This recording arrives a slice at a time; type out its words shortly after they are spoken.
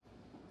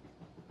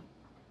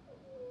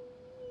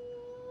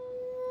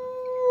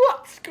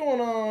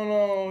going on,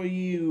 all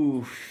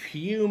you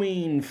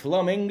fuming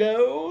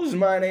flamingos?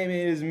 My name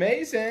is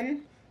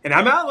Mason. And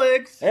I'm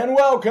Alex. And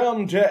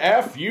welcome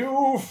to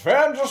FU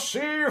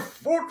Fantasy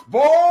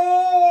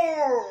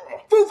Football!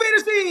 Foo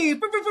Fantasy!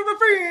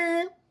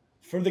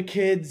 For the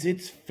kids,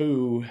 it's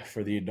foo.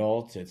 For the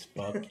adults, it's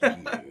fuck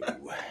you.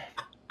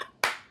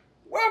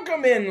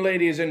 Welcome in,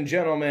 ladies and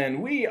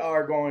gentlemen. We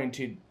are going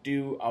to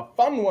do a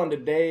fun one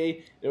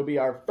today. It'll be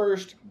our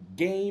first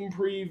game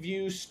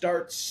preview,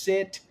 start,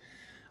 sit,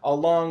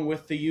 along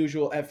with the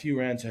usual FU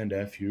rants and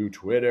FU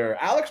Twitter.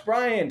 Alex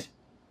Bryant,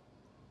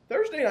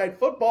 Thursday Night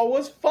Football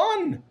was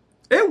fun.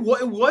 It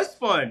was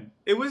fun.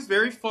 It was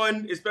very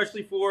fun,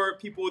 especially for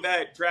people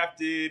that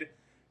drafted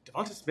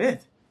Devonta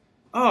Smith.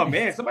 Oh,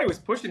 man, somebody was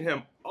pushing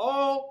him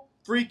all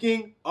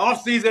freaking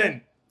offseason.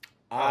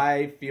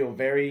 I feel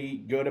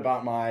very good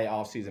about my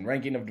offseason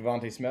ranking of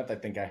Devonta Smith. I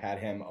think I had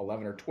him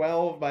 11 or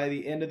 12 by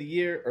the end of the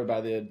year, or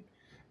by the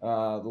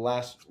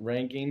last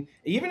ranking.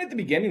 Even at the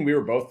beginning, we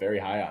were both very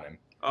high on him.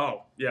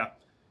 Oh, yeah.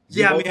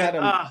 You Yeah, both man. had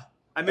him I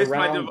missed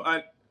around-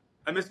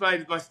 I missed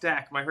my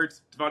stack, my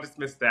Hurts Devonta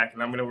Smith stack,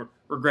 and I'm going to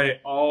regret it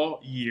all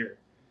year.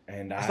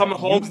 And I saw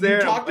Mahomes there.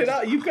 You talked it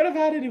out. You could have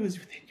had it. It was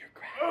within your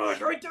grasp. Oh,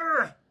 it's right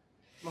there.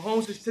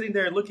 Mahomes is sitting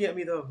there looking at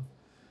me, though.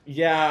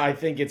 Yeah, I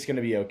think it's going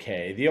to be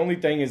okay. The only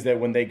thing is that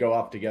when they go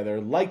up together,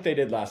 like they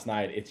did last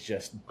night, it's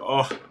just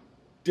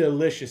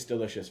delicious,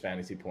 delicious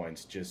fantasy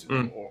points, just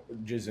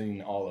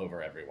jizzing all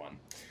over everyone.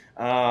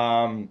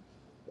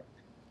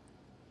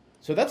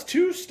 So that's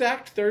two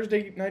stacked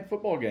Thursday night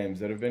football games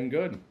that have been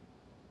good.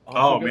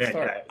 Man.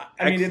 Start. Yeah.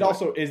 I mean, it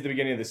also is the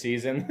beginning of the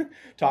season.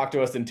 Talk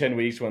to us in 10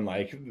 weeks when,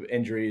 like,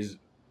 injuries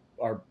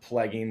are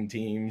plaguing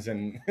teams.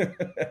 And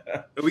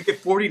we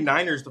get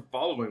 49ers the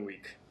following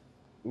week.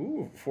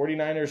 Ooh,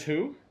 49ers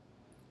who?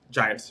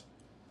 Giants.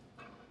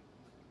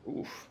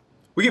 Oof.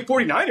 We get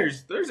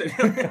 49ers Thursday.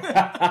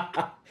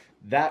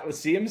 That was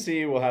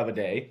CMC will have a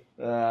day.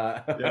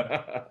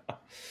 Yeah.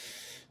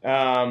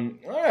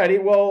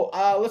 Alrighty, well,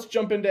 let's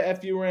jump into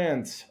FU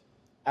rants.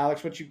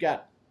 Alex, what you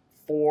got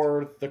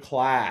for the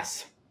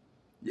class?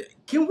 Yeah.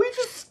 Can we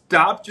just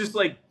stop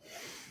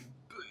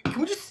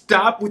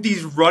with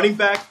these running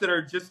backs that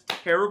are just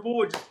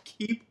terrible and just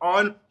keep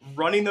on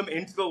running them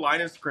into the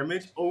line of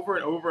scrimmage over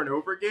and over and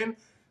over again?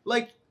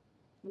 Like,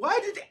 why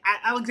did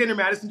Alexander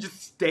Mattison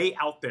just stay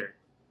out there?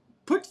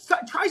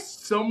 Try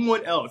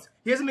someone else.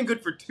 He hasn't been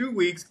good for 2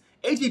 weeks.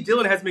 A.J.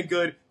 Dillon hasn't been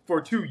good for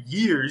 2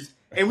 years.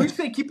 And we just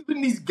say keep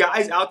putting these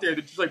guys out there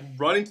that just like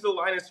run into the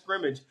line of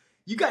scrimmage.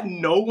 You got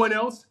no one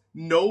else,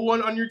 no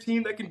one on your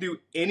team that can do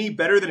any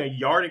better than a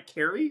yard a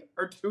carry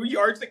or 2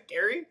 yards a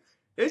carry?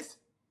 It's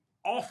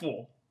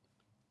awful.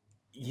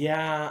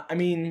 Yeah, I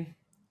mean,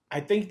 I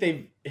think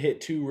they've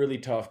hit two really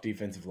tough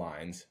defensive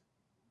lines.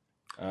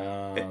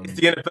 It's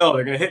the NFL.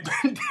 They're going to hit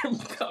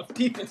tough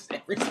defense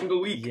every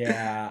single week.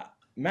 Yeah.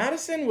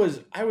 Madison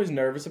I was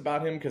nervous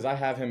about him because I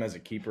have him as a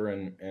keeper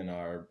in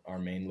our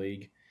main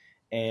league.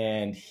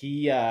 And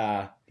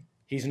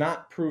he's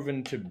not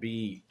proven to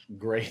be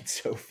great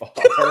so far.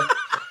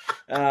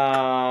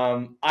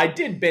 I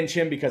did bench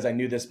him because I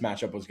knew this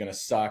matchup was going to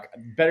suck.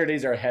 Better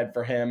days are ahead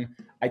for him.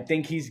 I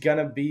think he's going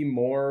to be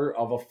more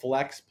of a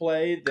flex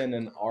play than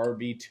an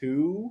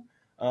RB2.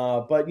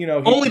 But, you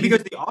know, only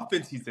because of the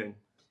offense he's in.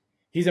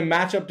 He's a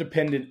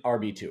matchup-dependent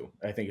RB2,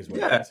 I think is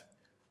what it is.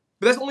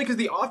 But that's only because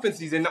the offense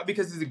he's in, not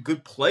because he's a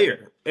good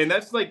player. And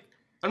that's like,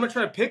 I'm not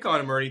trying to pick on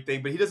him or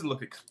anything, but he doesn't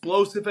look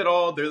explosive at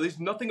all. There's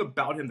nothing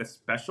about him that's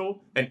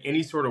special in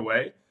any sort of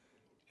way.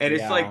 And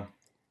it's like,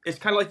 it's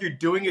kind of like you're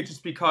doing it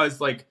just because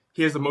like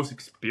he has the most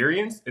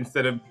experience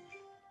instead of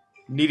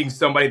needing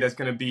somebody that's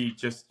going to be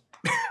just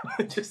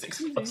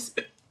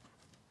explosive.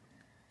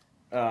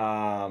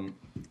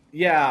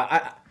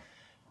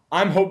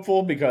 I'm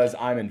hopeful because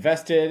I'm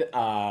invested,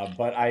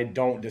 but I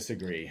don't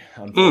disagree,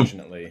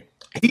 unfortunately.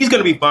 He's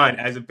going to be fine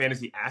as a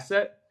fantasy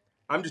asset.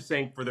 I'm just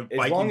saying for the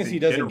Vikings as long as he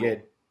doesn't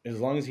general.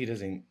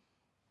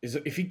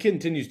 if he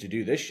continues to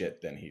do this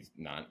shit, then he's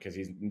not, because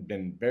he's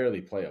been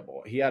barely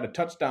playable. He had a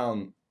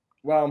touchdown.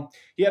 Well,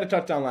 he had a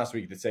touchdown last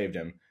week that saved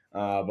him.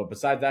 But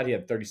besides that, he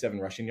had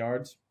 37 rushing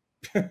yards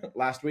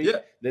last week. Yeah.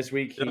 This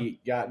week, he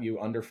got you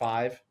under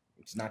 5.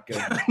 It's not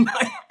good.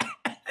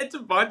 It's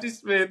Devonta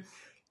Smith,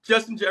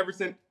 Justin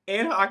Jefferson,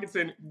 and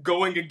Hockenson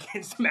going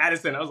against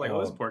Madison. I was like,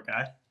 oh, this poor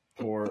guy.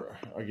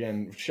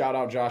 Again, shout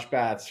out Josh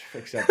Batts,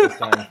 except this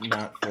time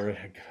not for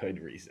a good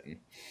reason.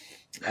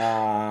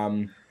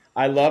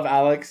 I love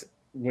Alex.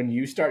 When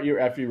you start your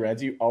FU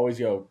Reds, you always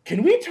go,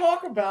 can we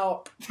talk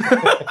about...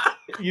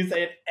 You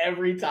say it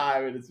every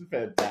time, and it's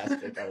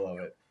fantastic. I love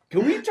it.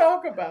 Can we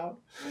talk about...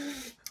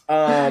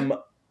 I'm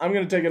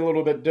going to take a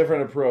little bit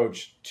different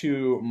approach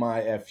to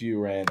my FU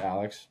rant,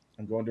 Alex.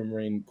 I'm going to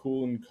remain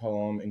cool and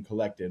calm and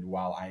collected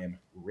while I am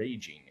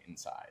raging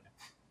inside.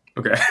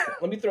 Okay.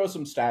 Let me throw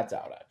some stats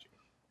out at you.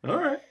 All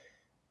right.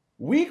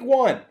 Week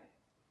 1,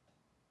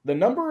 the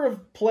number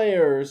of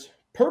players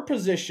per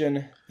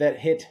position that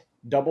hit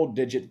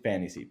double-digit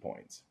fantasy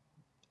points.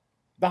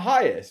 The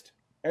highest,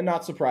 and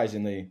not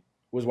surprisingly,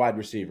 was wide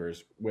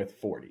receivers with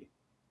 40.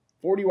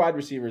 40 wide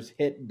receivers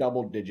hit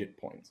double-digit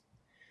points.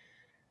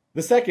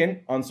 The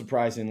second,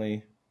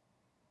 unsurprisingly,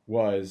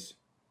 was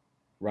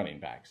running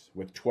backs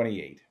with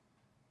 28.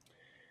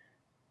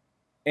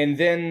 And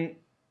then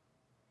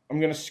I'm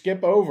going to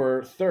skip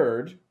over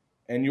third,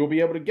 and you'll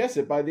be able to guess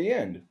it by the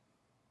end.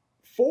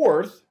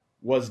 Fourth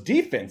was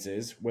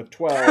defenses with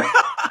 12.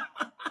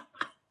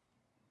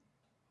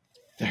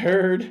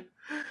 Third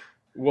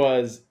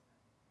was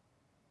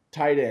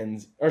tight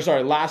ends.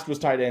 Last was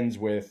tight ends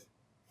with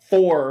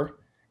 4.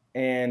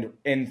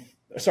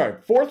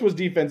 Fourth was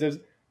defensives.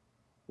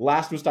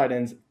 Last was tight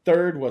ends.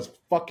 Third was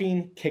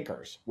fucking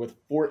kickers with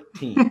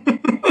 14.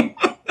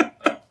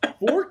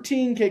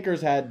 14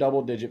 kickers had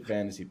double-digit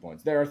fantasy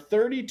points. There are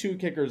 32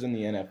 kickers in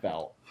the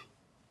NFL.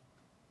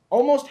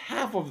 Almost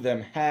half of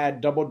them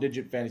had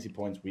double-digit fantasy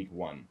points week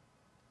 1.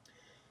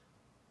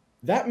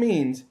 That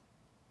means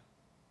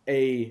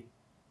a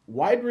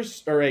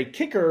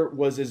kicker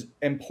was as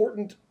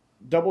important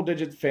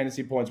double-digit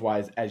fantasy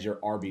points-wise as your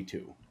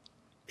RB2.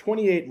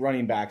 28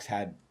 running backs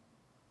had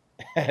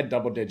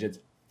double digits,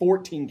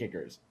 14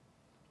 kickers.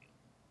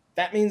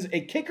 That means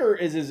a kicker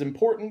is as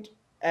important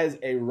as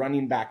a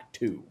running back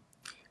 2.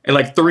 And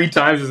like 3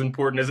 times as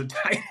important as a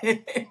tight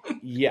end.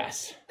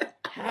 Yes.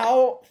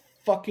 How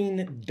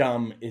fucking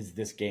dumb is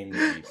this game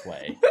that we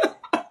play?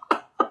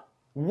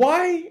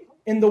 Why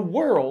in the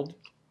world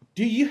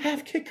do you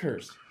have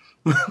kickers?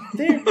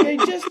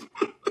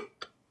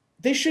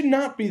 They should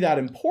not be that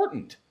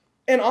important.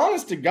 And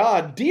honest to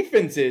God,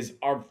 defenses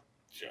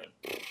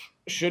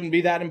shouldn't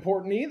be that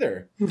important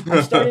either.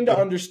 I'm starting to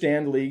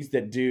understand leagues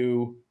that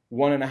do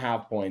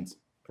 1.5 points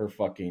for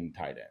fucking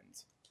tight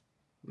ends.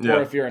 Yeah.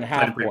 Or if you're in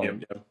half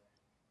point. Yeah.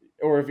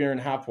 Or if you're in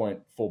half point,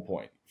 full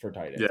point for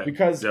tight ends. Yeah.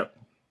 Because,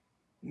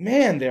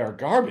 man, they are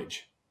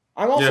garbage.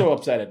 I'm also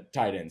upset at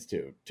tight ends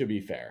too, to be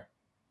fair.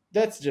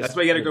 That's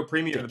why you got to go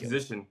premium in the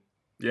position.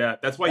 Yeah,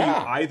 that's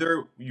why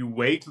you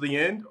wait till the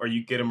end or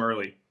you get them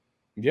early.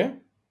 Yeah.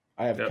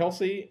 I have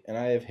Kelsey and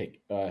I have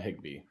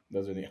Higbee.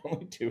 Those are the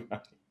only 2 I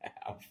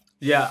have.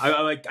 Yeah,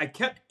 I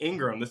kept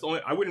Ingram.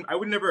 I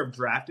would never have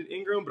drafted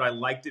Ingram, but I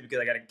liked it because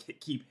I got to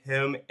keep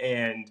him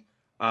and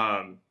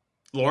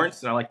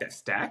Lawrence, and I like that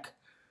stack.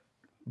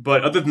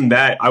 But other than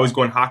that, I was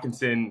going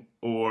Hockenson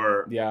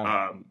or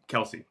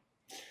Kelsey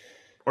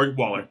or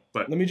Waller.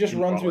 But let me just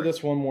run through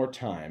this one more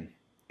time.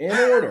 In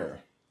order,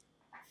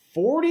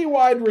 40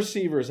 wide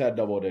receivers had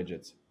double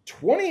digits,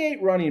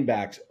 28 running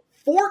backs,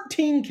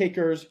 14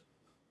 kickers,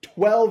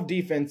 12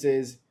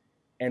 defenses,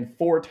 and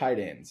 4 tight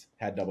ends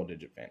had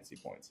double-digit fantasy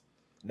points.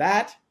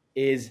 That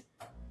is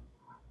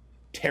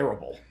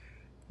terrible.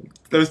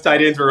 Those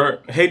tight ends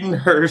were Hayden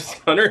Hurst,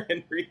 Hunter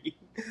Henry,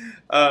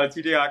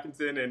 T.J.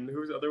 Hockenson, and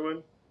who's the other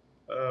one?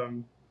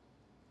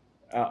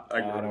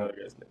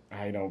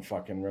 I don't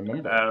fucking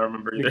remember. I don't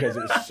remember either. Because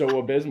it was so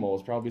abysmal.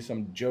 It's probably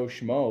some Joe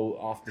Schmo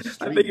off the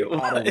street that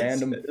caught a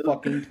random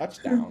fucking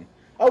touchdown.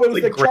 Oh, it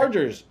was the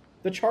Chargers.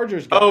 The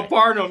Chargers guy. Oh,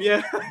 Barnum,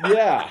 yeah.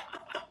 Yeah.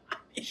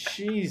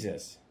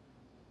 Jesus.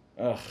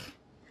 Ugh.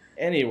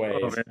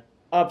 Anyways,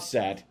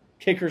 upset.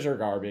 Kickers are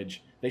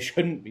garbage. They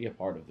shouldn't be a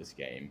part of this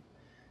game.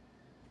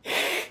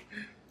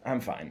 I'm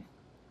fine.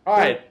 All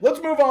right,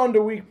 let's move on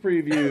to week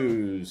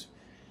previews.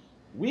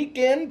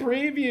 Weekend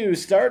preview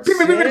starts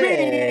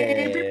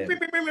today.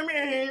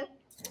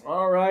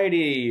 All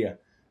righty.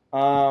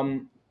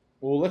 Well,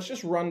 let's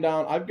just run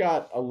down. I've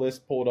got a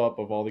list pulled up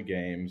of all the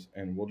games,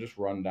 and we'll just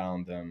run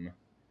down them.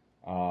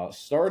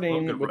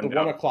 Starting with the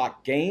 1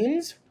 o'clock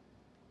games.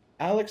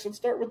 Alex, let's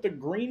start with the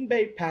Green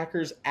Bay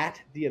Packers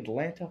at the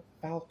Atlanta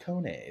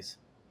Falcons.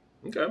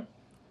 Okay.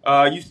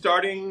 You're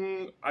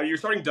starting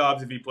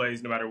Dobbs if he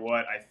plays no matter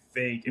what, I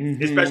think,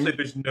 especially if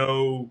there's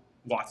no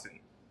Watson,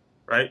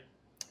 right?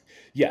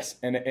 Yes,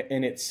 and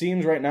it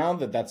seems right now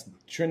that that's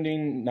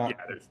trending for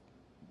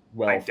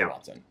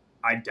Watson.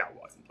 I doubt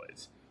Watson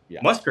plays. Yeah.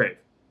 Musgrave,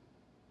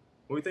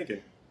 what are we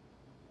thinking?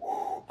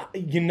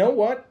 You know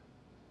what?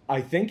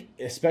 I think,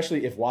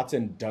 especially if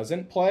Watson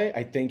doesn't play,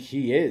 I think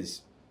he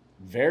is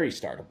very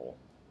startable.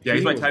 Yeah,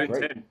 he's my tight end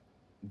 10.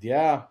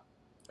 Yeah.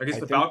 Against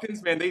the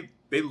Falcons, man, they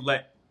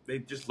let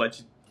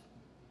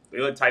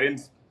tight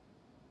ends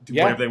do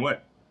whatever they want.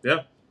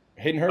 Yeah.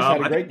 Hayden Hurst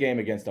had a great game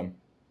against them.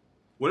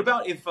 What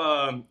about if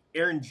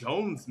Aaron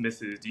Jones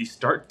misses? Do you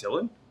start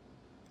Dylan?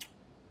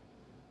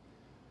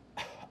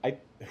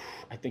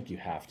 I think you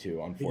have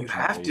to, unfortunately. You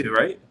have to,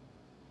 right?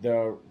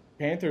 The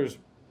Panthers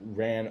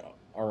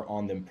are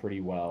on them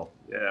pretty well.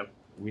 Yeah.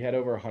 We had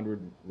over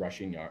 100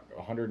 rushing yards,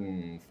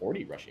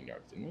 140 rushing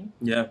yards, didn't we?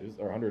 Yeah.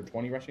 Or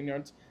 120 rushing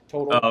yards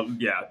total?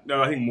 Yeah.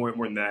 No, I think more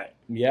than that.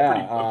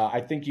 Yeah,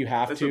 I think you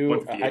have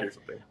to.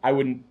 I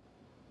wouldn't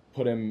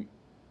put him.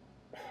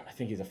 I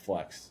think he's a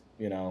flex,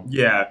 you know?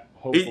 Yeah.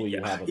 Hopefully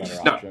you have a better he's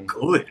option. Not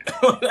good.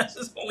 That's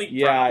his only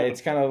problem.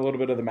 It's kind of a little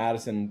bit of the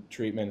Madison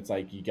treatment. It's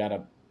like you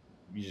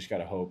just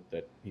gotta hope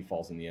that he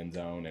falls in the end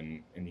zone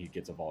and he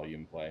gets a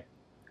volume play.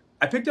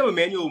 I picked up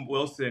Emmanuel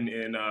Wilson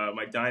in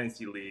my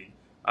Dynasty League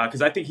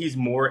because I think he's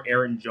more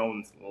Aaron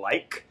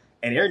Jones-like.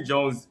 And Aaron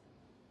Jones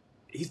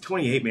he's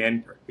 28,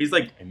 man. He's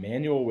like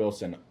Emmanuel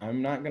Wilson.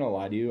 I'm not gonna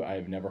lie to you.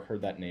 I've never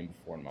heard that name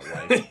before in my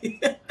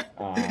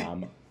life.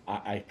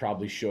 I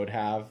probably should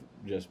have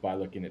just by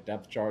looking at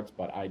depth charts,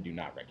 but I do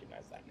not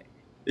recognize that name.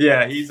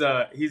 Yeah,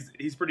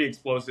 he's pretty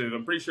explosive.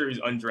 I'm pretty sure he's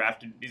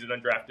undrafted. He's an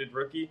undrafted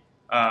rookie.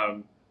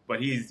 But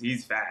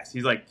he's fast.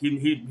 He's like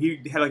he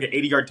had like an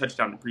 80-yard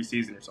touchdown in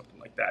preseason or something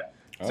like that.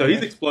 So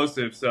he's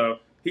explosive. So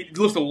he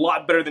looks a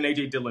lot better than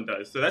AJ Dillon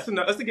does. So that's a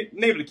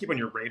name to keep on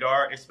your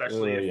radar,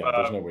 especially if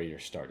there's no way you're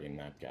starting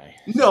that guy.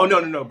 No.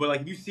 But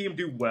like if you see him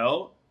do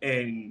well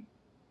and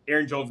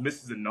Aaron Jones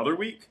misses another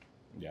week,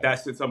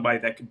 that's somebody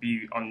that could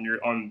be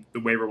on the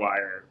waiver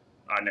wire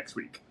next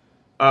week.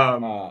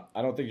 I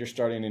don't think you're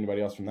starting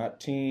anybody else from that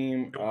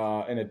team.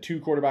 In a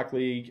 2-quarterback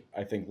league,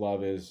 I think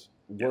Love is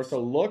worth a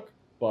look,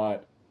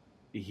 but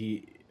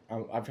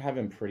I've had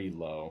him pretty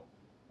low,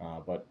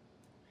 but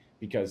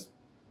because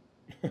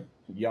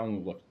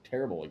Young looked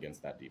terrible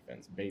against that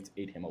defense, Bates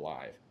ate him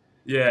alive.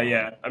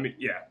 Yeah. I mean,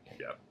 yeah.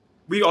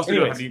 We also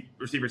don't have any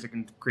receivers that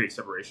can create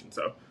separation.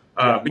 So,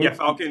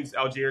 Falcons,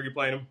 Algier, you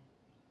playing them?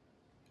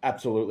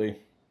 Absolutely.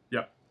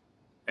 Yeah,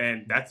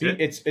 and that's it.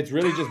 It's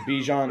really just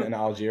Bijan and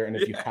Algier, and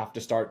if you have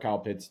to start Kyle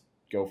Pitts,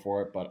 go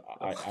for it. But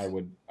I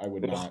would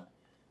not.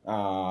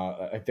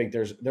 I think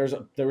there's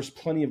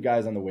plenty of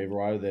guys on the waiver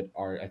wire that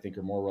I think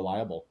are more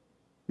reliable.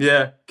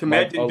 Yeah,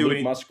 Komet didn't do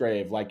any.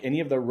 Musgrave, like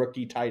any of the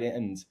rookie tight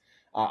ends.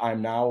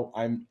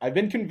 I've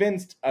been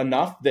convinced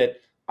enough that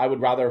I would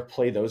rather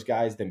play those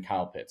guys than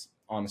Kyle Pitts.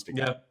 Honest to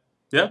God.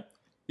 Yeah.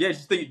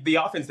 It's just the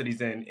offense that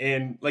he's in,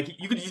 and like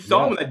you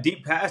saw him with that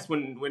deep pass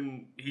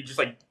when he just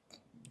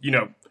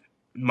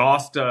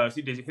mossed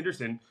C.J.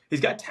 Henderson. He's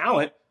got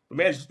talent, but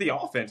man, it's just the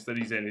offense that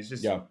he's in. It's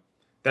just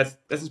that's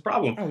his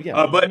problem. Oh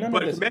yeah, but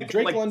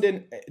Drake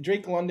London,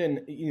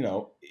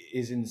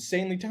 is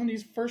insanely talented.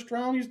 He's first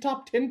round. He's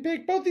top 10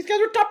 pick. Both these guys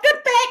are top 10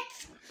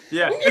 picks.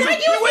 Yeah,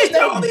 you wasted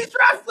all these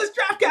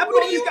draft capital.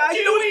 What are you guys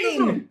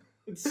doing?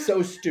 It's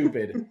so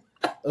stupid.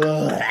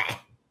 Ugh.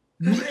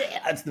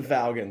 That's the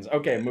Falcons.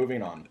 Okay,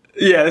 moving on.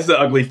 Yeah, this is an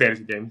ugly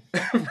fantasy game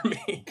for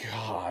me.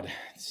 God,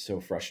 it's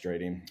so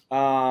frustrating.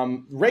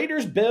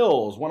 Raiders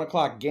Bills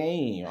 1:00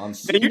 game on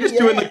CBS. Man, you're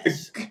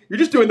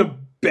just doing the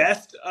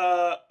best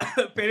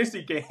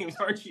fantasy games,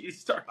 aren't you? You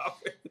start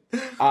off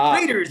with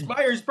Raiders.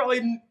 Myers probably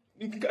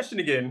in concussion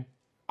again.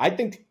 I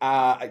think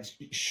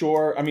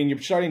sure. I mean,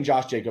 you're starting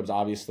Josh Jacobs,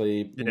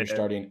 obviously, and you're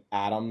starting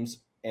Adams,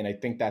 and I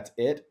think that's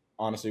it.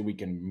 Honestly, we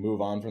can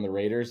move on from the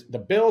Raiders. The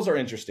Bills are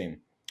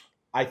interesting.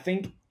 I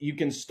think you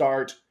can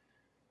start.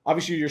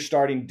 Obviously, you're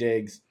starting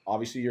Diggs.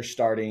 Obviously, you're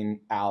starting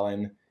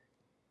Allen.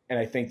 And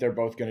I think they're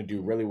both going to do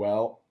really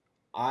well.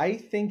 I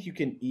think you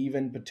can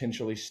even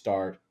potentially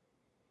start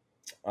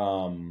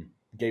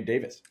Gabe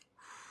Davis.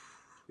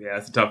 Yeah,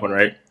 that's a tough one,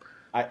 right?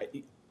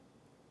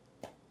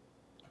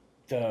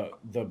 The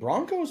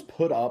Broncos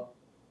put up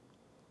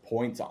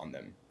points on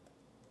them.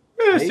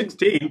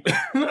 16.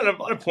 Not a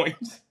lot of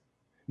points.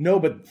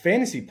 No, but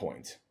fantasy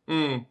points.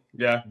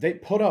 Yeah, they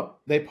put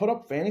up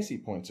fantasy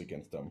points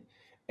against them,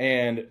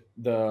 and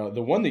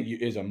the one that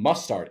is a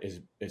must start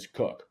is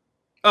Cook.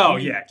 Oh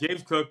yeah,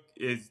 James Cook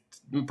is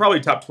probably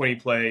top 20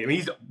 play. I mean,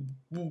 he's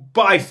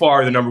by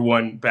far the number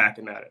one back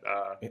in that.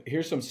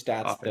 Here's some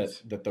stats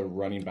offense. that the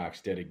running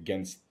backs did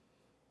against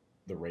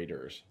the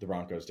Raiders. The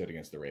Broncos did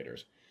against the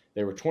Raiders.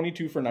 They were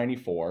 22 for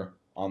 94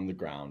 on the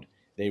ground.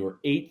 They were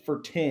 8 for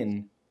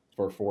 10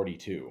 for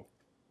 42,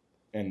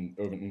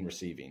 in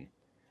receiving.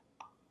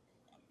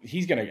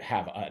 He's gonna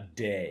have a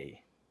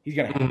day.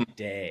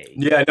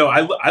 Yeah, no,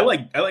 I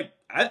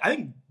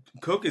think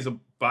Cook is a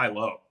buy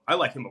low. I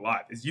like him a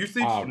lot. His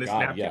usage in the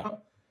snap count,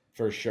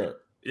 for sure.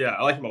 Yeah,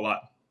 I like him a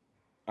lot.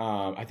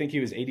 I think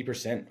he was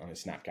 80% on his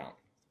snap count,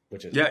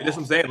 which is that's what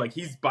I'm saying. Like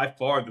he's by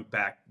far the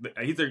back.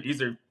 He's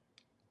their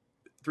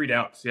 3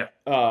 downs. Yeah.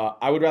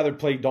 I would rather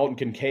play Dalton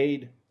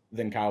Kincaid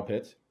than Kyle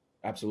Pitts.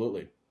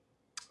 Absolutely.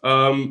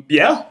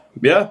 Yeah.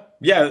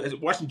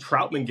 Watching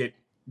Troutman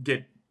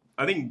get.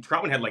 I think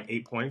Troutman had like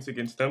 8 points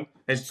against them.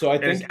 So I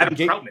think Adam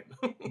Troutman.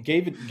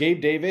 Gabe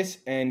Davis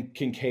and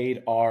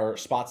Kincaid are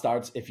spot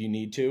starts if you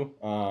need to,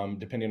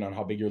 depending on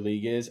how big your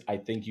league is. I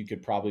think you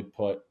could probably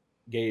put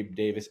Gabe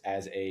Davis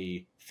as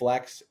a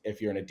flex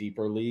if you're in a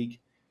deeper league,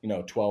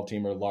 12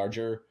 team or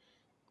larger.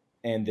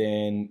 And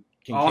then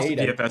Kincaid.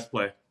 Also DFS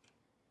play.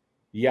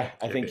 Yeah,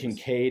 I think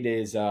Kincaid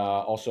is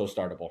also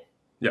startable.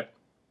 Yeah,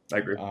 I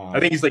agree. I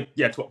think he's like,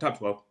 top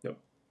 12. Yep.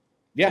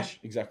 Yeah,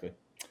 exactly.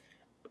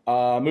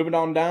 Moving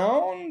on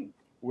down,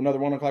 another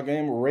 1:00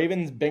 game.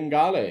 Ravens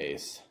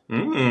Bengals.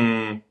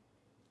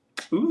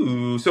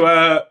 Ooh. So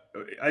I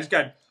just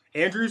got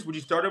Andrews. Would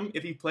you start him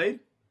if he played?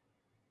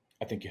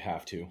 I think you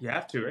have to. You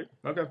have to, right?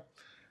 Okay.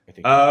 I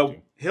think you have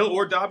to. Hill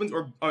or Dobbins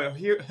or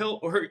Hill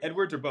or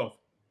Edwards or both.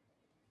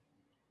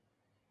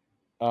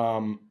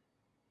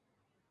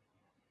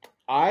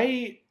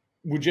 I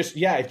would just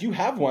if you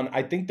have one,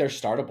 I think they're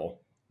startable.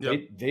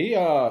 Yep. They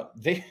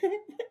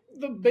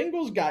the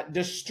Bengals got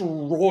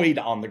destroyed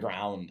on the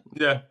ground.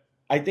 Yeah.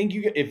 I think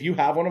if you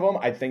have one of them,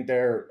 I think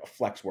they're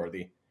flex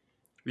worthy.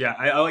 Yeah,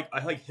 I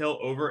like Hill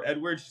over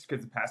Edwards just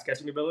because of the pass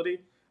catching ability.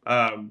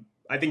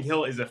 I think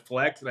Hill is a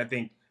flex, and I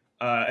think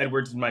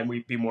Edwards might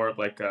be more of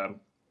like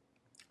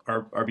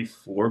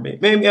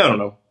RB4, maybe I don't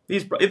know.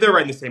 They're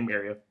right in the same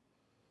area.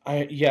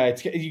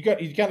 It's you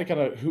got to kind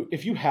of who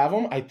if you have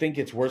them, I think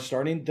it's worth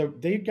starting.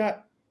 They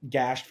got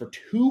gashed for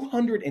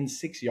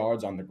 206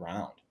 yards on the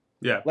ground.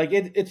 Yeah. Like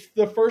it's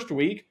the first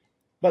week,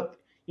 but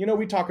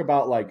we talk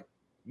about like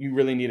you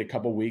really need a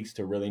couple weeks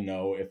to really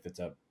know if it's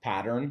a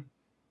pattern.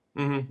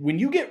 Mm-hmm. When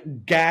you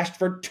get gashed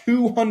for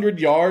 200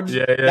 yards,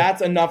 Yeah.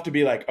 that's enough to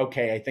be like,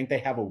 okay, I think they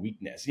have a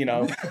weakness.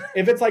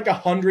 If it's like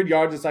 100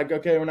 yards, it's like,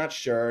 okay, we're not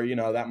sure.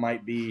 That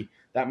might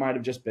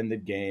have just been the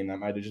game. That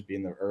might have just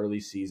been the early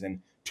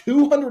season.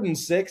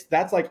 206,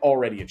 that's like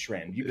already a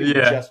trend. You can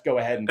just go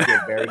ahead and feel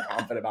very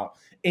confident about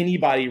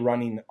anybody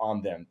running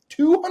on them.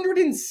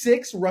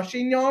 206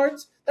 rushing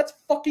yards? That's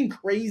fucking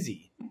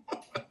crazy.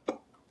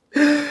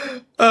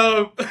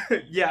 Yeah,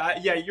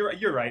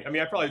 you're right. I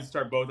mean, I probably just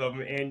start both of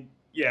them, and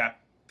yeah,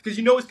 because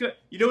it's good.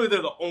 They're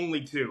the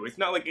only two. It's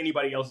not like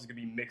anybody else is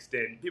gonna be mixed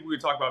in. People can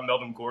talk about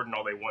Melvin Gordon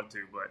all they want to,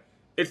 but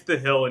it's the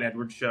Hill and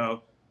Edwards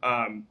show.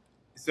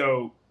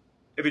 So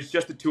if it's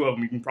just the two of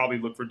them, you can probably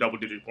look for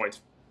double-digit points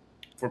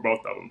for both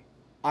of them.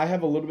 I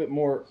have a little bit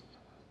more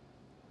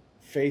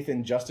faith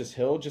in Justice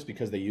Hill just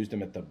because they used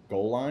him at the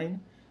goal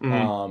line,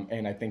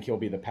 and I think he'll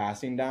be the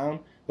passing down.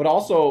 But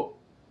also,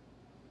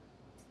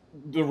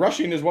 the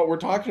rushing is what we're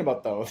talking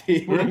about, though.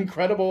 They were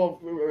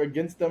incredible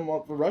against them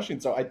for rushing.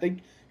 So I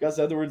think Gus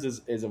Edwards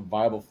is a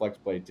viable flex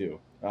play too.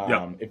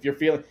 If you're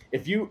feeling,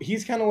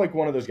 he's kind of like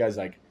one of those guys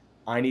like,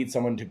 I need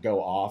someone to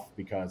go off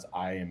because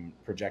I am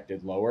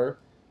projected lower.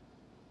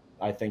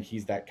 I think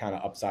he's that kind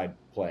of upside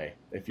play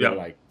if you're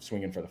like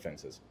swinging for the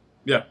fences.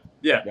 Yeah.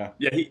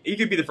 He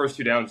could be the first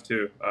two downs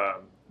too.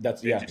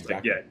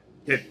 Exactly.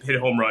 Hit a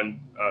home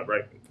run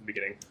right from the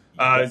beginning.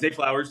 Zay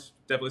Flowers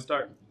definitely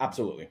start.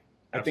 Absolutely.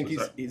 I think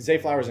Zay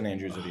Flowers and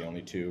Andrews are the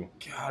only two.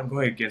 God, I'm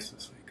going against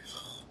this week.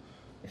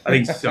 I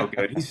think he's so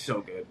good. He's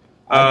so good.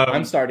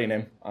 I'm starting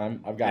him.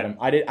 I've got him.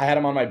 I had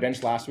him on my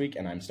bench last week,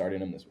 and I'm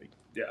starting him this week.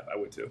 Yeah, I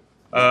would too.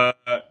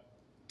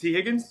 T.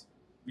 Higgins,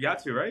 you got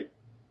to, right?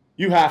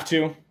 You have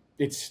to.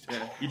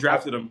 You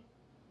drafted him.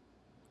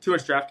 Too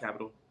much draft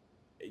capital.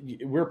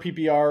 We're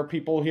PPR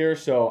people here,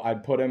 so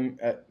I'd put him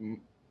at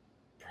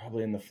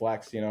probably in the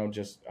flex.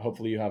 Just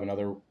hopefully you have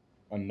another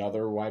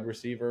wide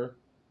receiver.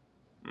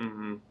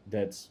 Mm-hmm.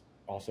 That's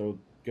also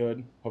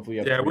good. Hopefully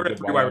you have we're in a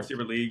 3 wide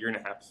receiver league. You're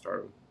gonna have to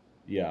start him.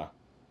 Yeah.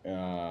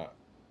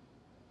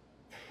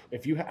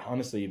 If you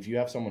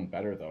have someone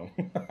better though,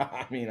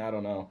 I mean, I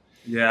don't know.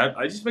 Yeah,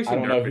 I just makes you I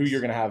don't nervous. know who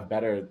you're gonna have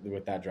better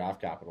with that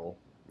draft capital.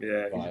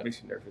 Yeah, he just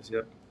makes you nervous.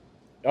 Yep.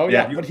 Oh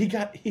yeah, but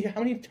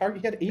how many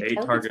targets? He had eight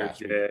targets.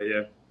 Last week.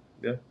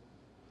 Yeah.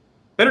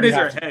 Better days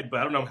are ahead, but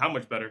I don't know how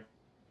much better.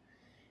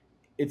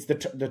 It's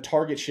the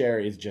target share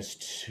is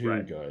just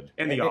too good,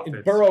 and the offense.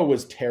 Burrow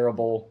was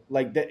terrible.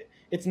 Like that,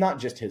 it's not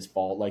just his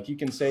fault. Like you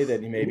can say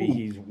that maybe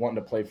he's wanting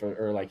to play for,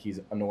 or like he's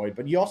annoyed,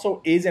 but he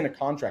also is in a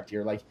contract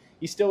here. Like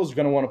he still is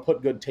going to want to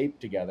put good tape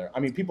together. I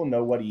mean, people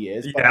know what he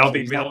is. Yeah, I don't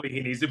think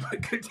he needs to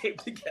put good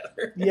tape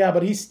together. Yeah,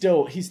 but he's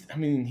still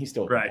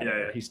right.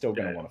 Yeah. He's still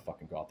going to want to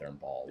fucking go out there and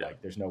ball. Yeah.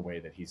 Like there's no way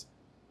that he's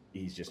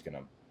just going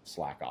to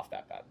slack off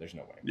that bad. There's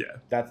no way. Yeah.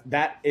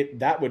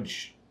 That would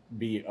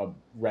be a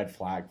red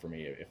flag for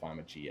me if I'm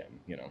a GM.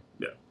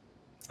 Yeah.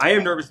 I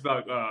am nervous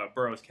about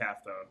Burrow's calf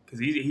though, because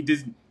he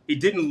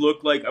didn't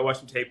look like, I watched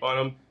some tape on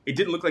him. It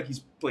didn't look like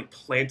he's like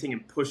planting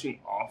and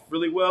pushing off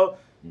really well.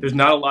 There's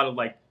not a lot of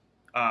like,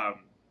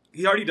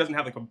 he already doesn't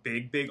have like a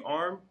big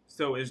arm,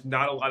 so there's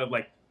not a lot of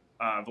like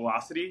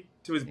velocity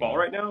to his ball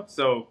right now.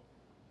 So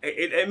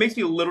it makes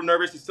me a little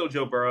nervous. He's still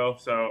Joe Burrow,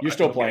 so you're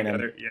still playing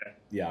him.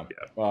 Yeah.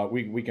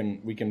 We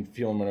can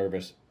feel him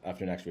nervous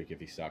after next week if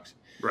he sucks.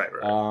 Right.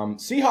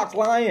 Seahawks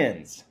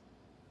Lions.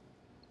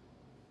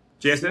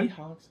 Jason.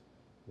 Seahawks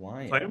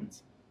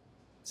Lions.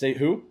 Say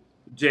who?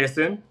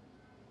 Jackson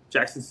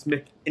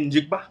Smith and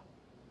Jigba.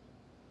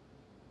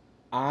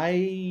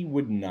 I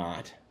would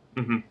not.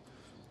 Mm-hmm.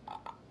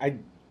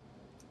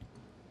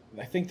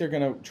 I think they're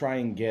gonna try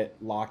and get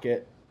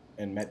Lockett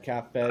and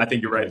Metcalf fed. I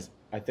think you're right.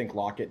 I think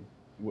Lockett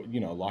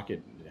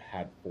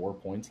had 4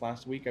 points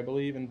last week, I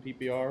believe, in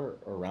PPR or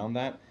around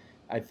that.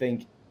 I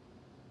think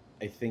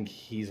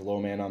he's low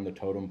man on the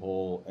totem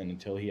pole, and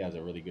until he has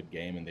a really good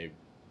game and they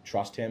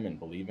trust him and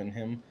believe in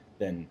him,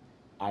 then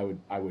I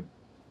would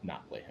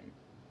not play him.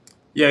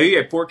 Yeah, he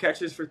had 4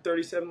 catches for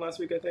 37 last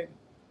week, I think.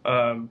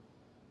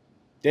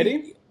 Did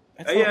he?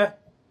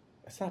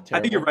 That's not terrible.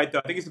 I think you're right, though.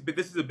 I think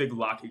this is a big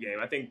Lockett game.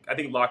 I think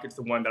Lockett's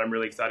the one that I'm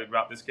really excited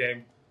about this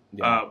game.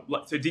 Yeah.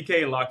 So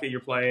DK and Lockett, you're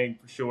playing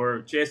for sure.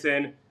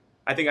 Jason,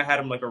 I think I had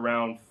him like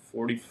around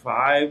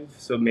 45,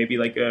 so maybe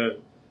like a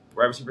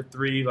wide receiver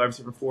 3, wide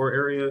receiver 4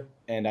 area.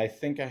 And I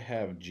think I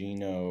have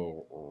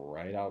Geno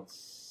right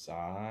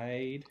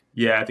outside.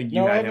 Yeah, I think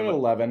I have him at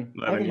 11.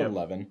 I have him at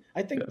 11.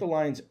 I think the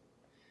Lions.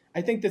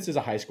 I think this is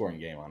a high-scoring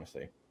game,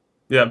 honestly.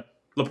 Yeah,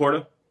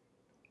 Laporta.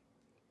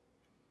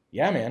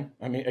 Yeah, man.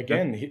 I mean,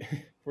 again,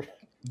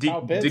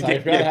 Kyle Pitts. I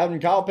forgot to have him.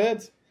 Kyle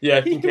Pitts.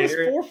 Yeah, he was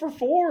 4 for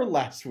 4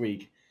 last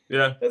week.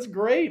 Yeah, that's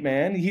great,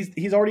 man.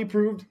 He's already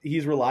proved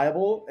he's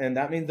reliable, and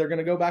that means they're going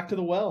to go back to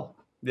the well.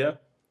 Yeah.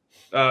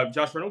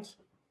 Josh Reynolds?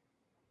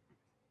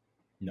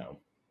 No.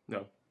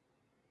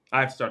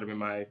 I've started him in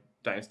my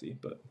dynasty,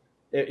 but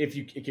if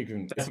you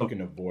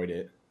can avoid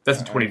it,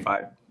 that's a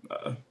 25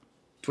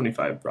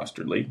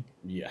 roster league.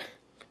 Yeah.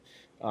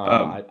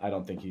 I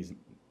don't think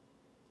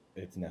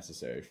it's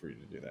necessary for you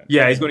to do that.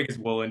 Yeah, he's going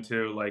against Woolen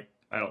too. Like,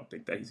 I don't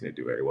think that he's going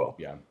to do very well.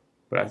 Yeah.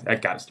 But I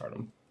got to start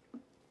him.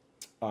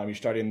 You're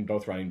starting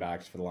both running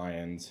backs for the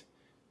Lions.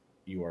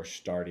 You are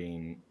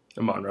starting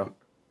Amon-Ra.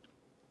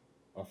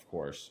 Of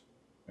course.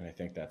 And I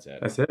think that's it.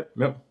 That's it?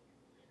 Yep.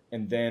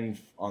 And then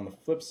on the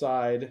flip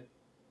side,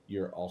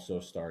 you're also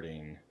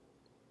starting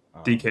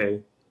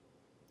DK.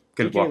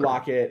 DK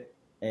Lockett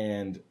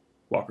and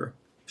Walker.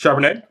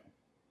 Charbonnet?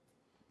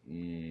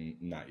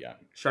 Not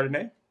yet.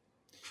 Chardonnay?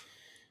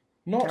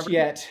 Not Cabernet?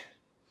 yet.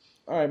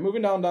 All right,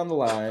 moving down the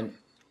line.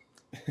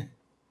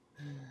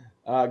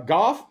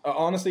 Goff,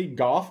 honestly,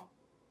 Goff.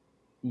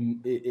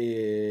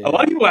 A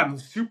lot of people have him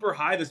super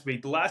high this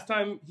week. The last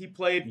time he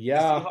played the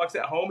Seahawks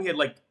at home, he had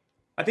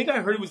I think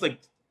I heard it was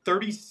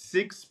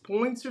 36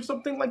 points or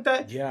something like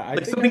that. Yeah, I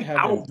think something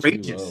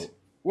outrageous.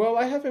 Well,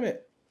 I have him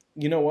at,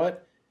 you know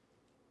what?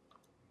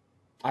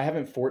 I have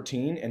him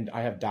 14, and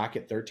I have Doc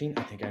at 13.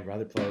 I think I'd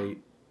rather play.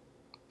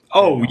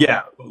 Oh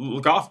yeah,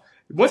 Goff.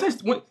 He's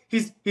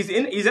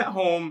at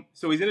home,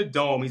 so he's in a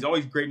dome. He's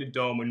always great in a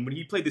dome. When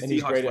he played the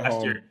Seahawks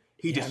last year,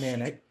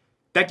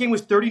 that game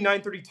was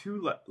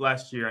 39-32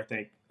 last year, I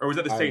think. Or was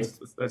that the Saints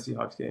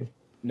Seahawks game?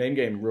 Name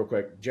game real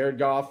quick. Jared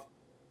Goff,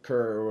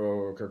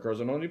 Kirk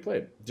Cousins, who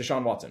played?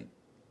 Deshaun Watson.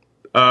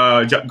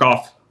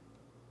 Goff.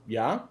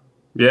 Yeah?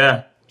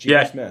 Yeah.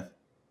 Geno Smith.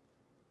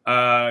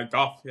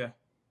 Goff, yeah.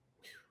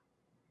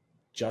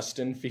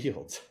 Justin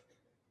Fields.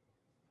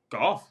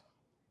 Goff.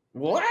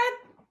 What?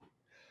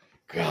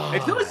 God.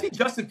 Until I see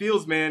Justin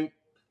Fields, man,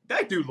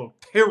 that dude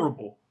looked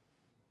terrible.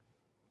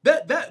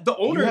 The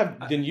owner.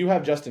 You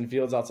have Justin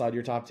Fields outside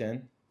your top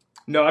 10?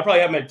 No, I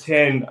probably have him at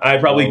 10. I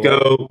probably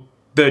go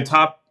the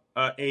top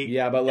 8.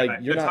 Yeah,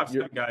 but you're not top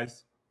 7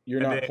 guys. You're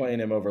not playing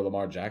him over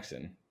Lamar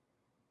Jackson.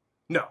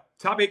 No,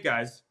 top 8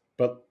 guys.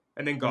 But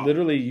and then Goff.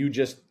 Literally,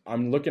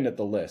 I'm looking at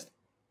the list.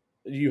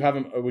 You have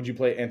him. Would you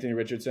play Anthony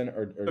Richardson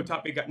or no,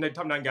 top 8 guys? No,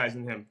 top 9 guys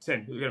in him.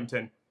 10. You get him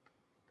 10.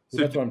 So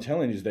that's what I'm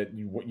telling you is that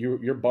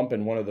you're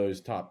bumping one of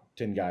those top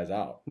 10 guys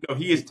out. No,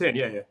 he is 10.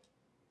 Yeah.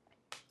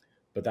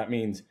 But that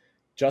means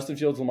Justin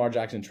Fields, Lamar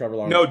Jackson, Trevor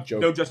Lawrence.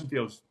 No, Justin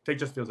Fields. Take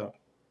Justin Fields out.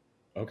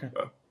 Okay.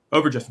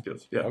 Over Justin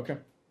Fields. Yeah. Okay.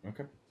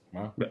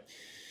 Wow. Yeah.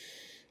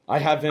 I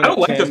have him. I don't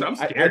like Justin. I'm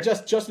scared.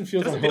 Justin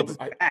Fields.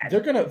 They're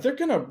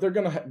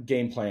gonna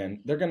game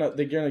plan. They're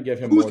gonna give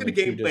him. Who's gonna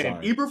game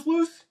plan?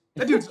 Eberflus?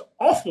 That dude's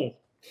awful.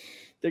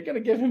 They're gonna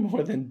give him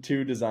more than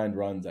 2 designed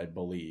runs, I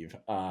believe.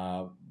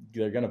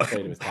 They're gonna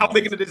play to his. How are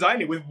they gonna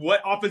design it? With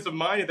what offensive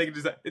mind are they gonna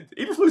design?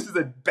 Eberflus is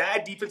a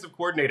bad defensive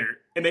coordinator,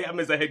 and they have him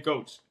as a head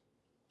coach.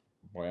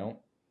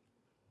 Well,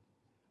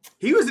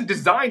 he wasn't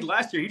designed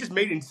last year. He just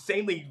made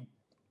insanely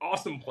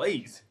awesome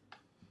plays.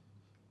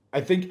 I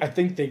think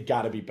they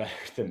got to be better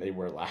than they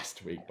were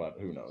last week, but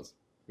who knows?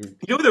 You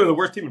know they were the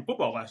worst team in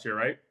football last year,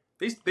 right?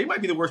 They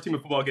might be the worst team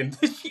in football again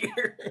this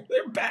year.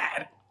 They're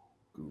bad.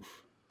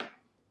 Oof.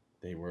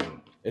 They were.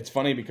 It's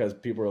funny because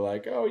people were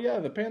like, "Oh yeah,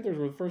 the Panthers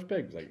were the first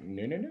pick." It's like,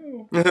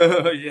 no.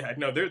 Yeah,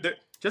 no. They're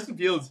Justin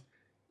Fields.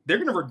 They're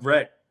gonna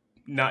regret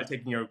not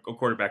taking a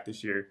quarterback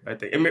this year. I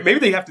think. And maybe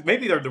they have to.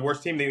 Maybe they're the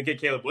worst team. They can get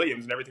Caleb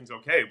Williams and everything's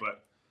okay.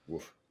 But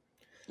oof.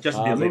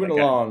 Justin Fields. Moving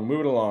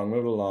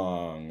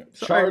along.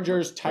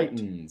 Chargers,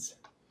 Titans.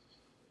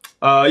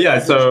 Yeah.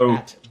 So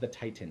at the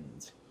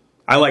Titans.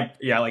 I like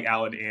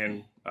Allen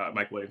and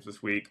Mike Williams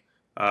this week.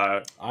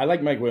 I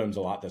like Mike Williams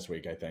a lot this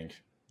week. I think.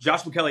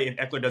 Joshua Kelly, if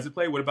Eckler doesn't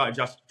play, what about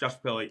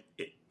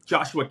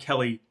Joshua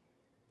Kelly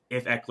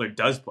if Eckler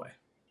does play?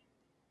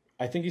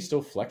 I think he's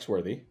still flex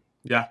worthy.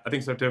 Yeah, I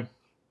think so too.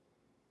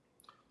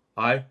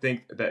 I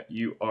think that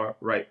you are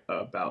right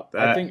about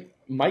that. I think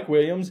Mike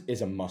Williams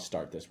is a must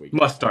start this week.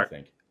 Must start. I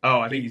think.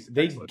 Oh, I think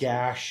they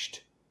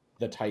gashed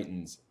the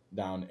Titans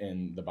down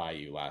in the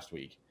Bayou last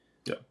week.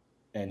 Yeah.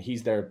 And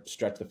he's their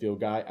stretch the field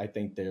guy. I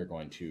think they're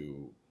going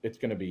to. It's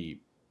going to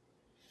be.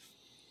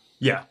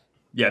 Yeah.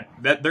 They're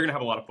going to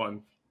have a lot of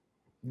fun.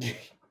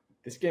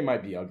 This game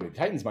might be ugly.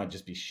 Titans might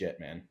just be shit,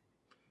 man.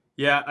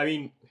 Yeah, I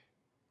mean,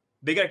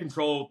 they got to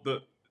control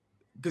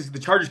because the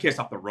Chargers can't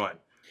stop the run.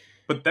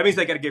 But that means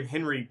they got to give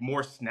Henry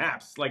more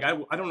snaps. Like, I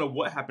don't know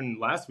what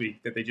happened last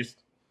week that they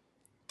just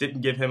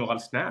didn't give him a lot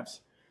of snaps.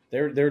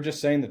 They're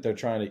just saying that they're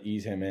trying to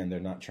ease him in. They're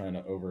not trying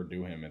to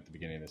overdo him at the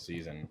beginning of the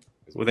season.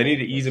 Well, they need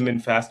to ease him in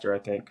faster, I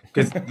think,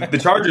 because the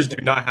Chargers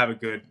do not have a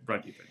good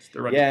run defense.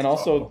 And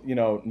also,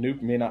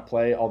 Nuke may not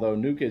play, although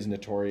Nuke is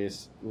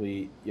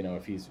notoriously,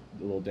 if he's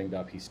a little dinged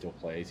up, he still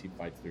plays. He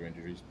fights through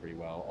injuries pretty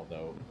well,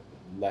 although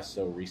less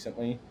so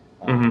recently.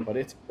 But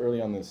it's early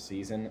on this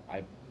season.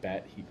 I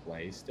bet he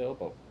plays still,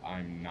 but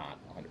I'm not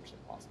 100%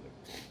 positive.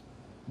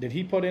 Did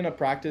he put in a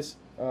practice?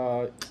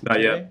 Not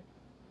yet.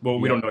 Well,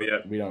 we Yeah, don't know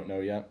yet. we don't know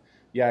yet.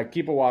 Yeah,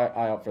 keep a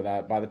eye out for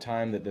that. By the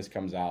time that this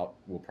comes out,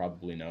 we'll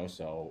probably know.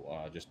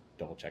 So just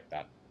double check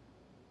that.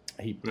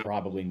 He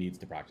probably needs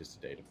to practice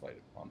today to play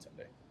on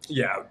Sunday.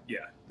 Yeah.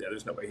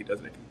 There's no way he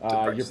doesn't.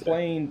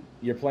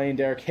 You're playing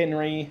Derrick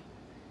Henry,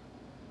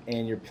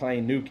 and you're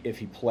playing Nuke if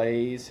he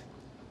plays,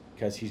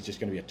 because he's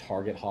just going to be a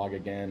target hog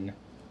again.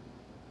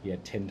 He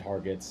had 10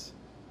 targets.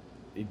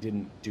 He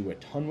didn't do a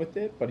ton with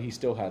it, but he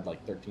still had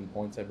like 13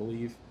 points, I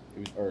believe.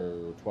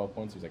 Or 12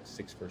 points. He was like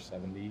 6 for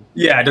 70.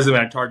 Yeah, it doesn't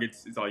matter.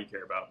 Targets is all you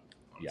care about,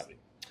 honestly.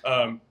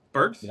 Yeah.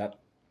 Burks?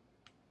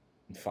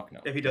 Fuck no.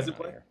 If he doesn't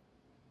play?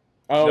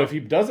 Oh, no. If he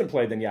doesn't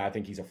play, then yeah, I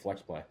think he's a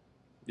flex play.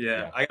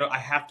 Yeah. I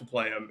have to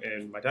play him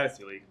in my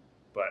Dynasty League,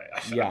 but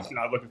I'm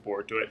not looking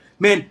forward to it.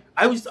 Man,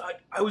 I was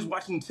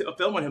watching a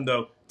film on him,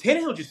 though.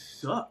 Tannehill just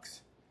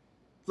sucks.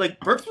 Like,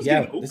 Burks was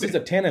getting open. This is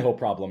a Tannehill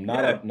problem,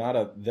 not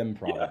a them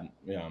problem.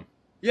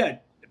 Yeah.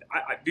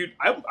 Dude,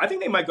 I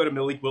think they might go to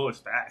Malik Willis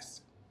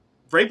fast.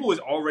 Vrabel was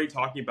already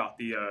talking about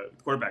the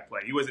quarterback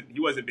play. He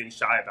wasn't being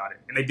shy about it,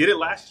 and they did it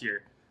last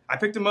year. I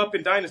picked him up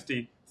in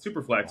Dynasty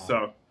Superflex. Wow.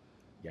 So,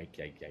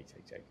 yikes.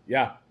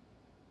 Yeah.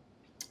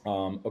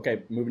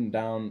 Okay, moving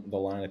down the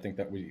line. I think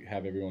that we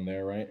have everyone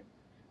there, right?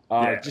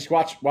 Just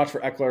watch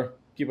for Eckler.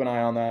 Keep an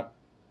eye on that.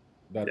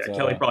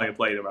 Kelly probably a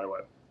play no matter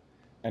what.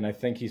 And I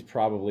think he's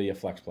probably a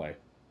flex play.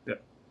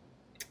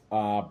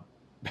 Yeah.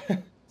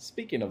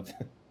 Speaking of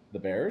the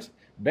Bears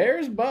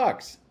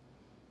Bucks.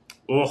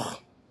 Ugh.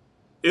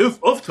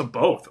 Oof to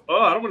both.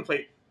 Oh, I don't want to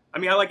play. I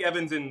mean, I like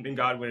Evans and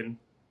Godwin.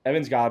 And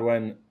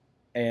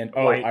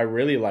White. I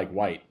really like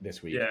White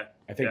this week. Yeah.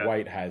 I think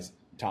White has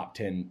top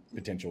 10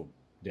 potential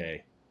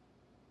day.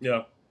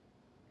 Yeah.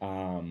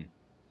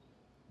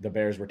 The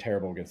Bears were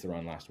terrible against the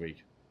run last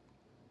week.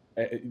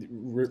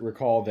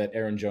 Recall that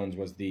Aaron Jones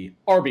was the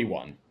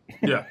RB1.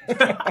 Yeah.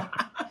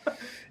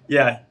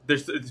 Yeah, they're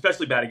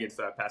especially bad against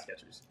pass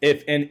catchers.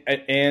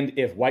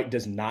 If White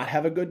does not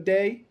have a good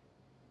day,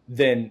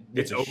 then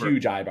it's a over.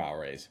 Huge eyebrow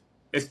raise.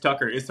 It's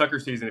Tucker. It's Tucker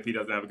season if he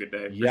doesn't have a good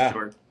day. For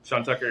sure.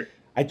 Sean Tucker.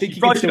 I think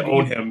you probably should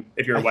own him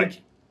if you're a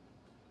White.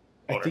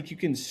 I think you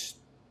can.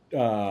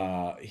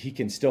 He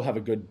can still have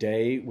a good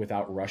day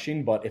without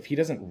rushing, but if he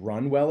doesn't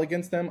run well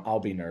against them,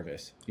 I'll be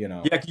nervous. Yeah,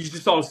 because you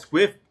just saw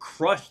Swift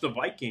crush the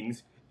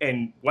Vikings,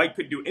 and White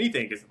couldn't do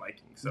anything against the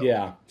Vikings. So.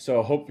 Yeah,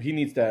 so hope he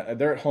needs to.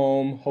 They're at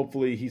home.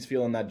 Hopefully, he's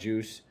feeling that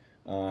juice.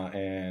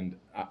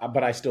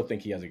 But I still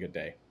think he has a good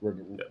day.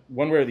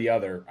 One way or the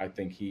other, I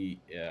think he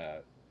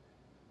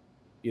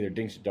either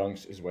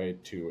dunks his way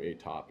to a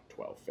top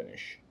 12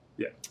 finish.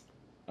 Yeah.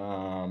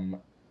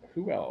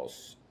 Who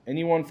else?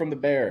 Anyone from the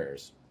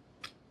Bears?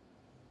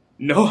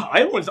 No, I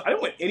don't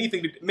want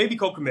anything to. Maybe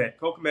Cole Kmet.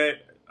 Cole Kmet,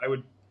 I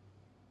would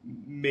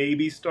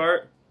maybe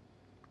start,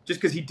 just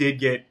because he did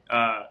get.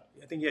 I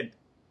think he had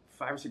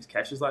 5 or 6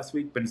 catches last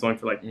week, but it's only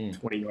for like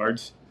 20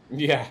 yards.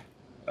 Yeah.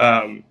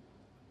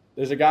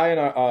 There's a guy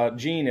in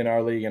Gene in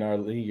our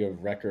league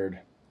of record,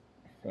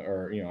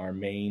 or our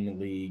main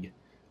league,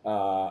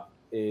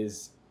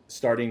 is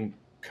starting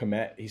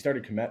Kmet. He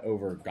started Kmet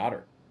over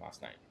Goddard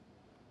last night.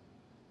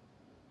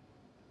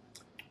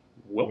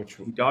 Well,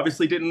 he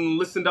obviously didn't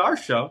listen to our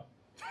show.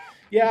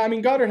 Yeah, I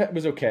mean, Goddard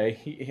was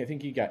okay. I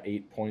think he got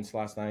 8 points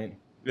last night.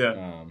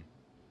 Yeah.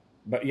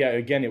 But yeah,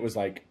 again, it was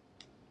like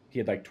he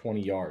had like 20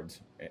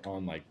 yards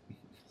on like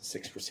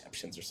 6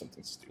 receptions or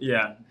something stupid.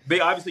 Yeah, they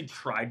obviously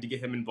tried to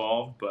get him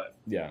involved, but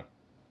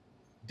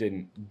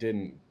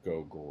didn't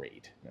go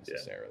great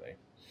necessarily.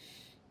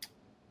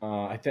 Yeah.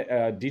 I think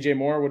DJ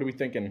Moore. What are we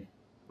thinking?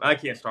 I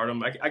can't start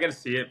him. I got to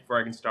see it before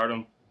I can start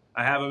him.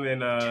 I have him in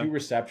 2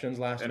 receptions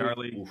last week in our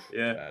league. Oof,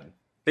 yeah. Bad.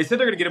 They said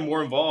they're going to get him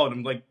more involved.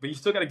 I'm like, but you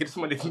still got to get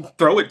somebody to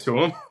throw it to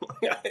him.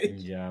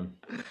 Yeah.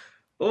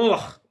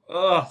 Ugh.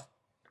 Let's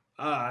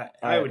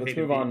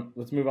move on.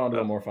 Let's move on to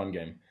a more fun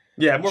game.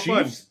 Yeah, more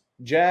Chiefs, fun.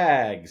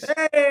 Jags.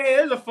 Hey,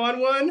 there's a fun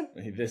one.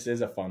 This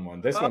is a fun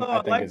one. This one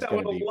I think is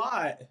going to be.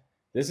 Lot.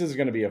 This is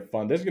going to be a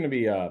fun. There's going to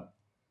be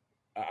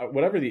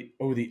whatever the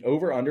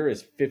over under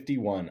is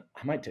 51.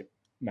 I might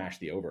mash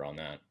the over on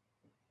that.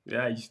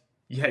 Yeah,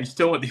 you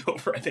still want the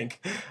over. I think.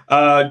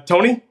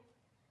 Tony.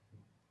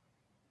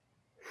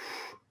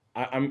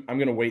 I'm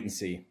going to wait and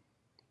see.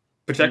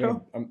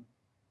 Pacheco?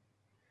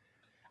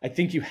 I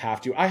think you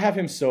have to. I have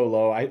him so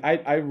low.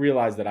 I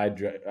realize that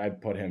I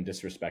put him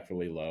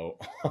disrespectfully low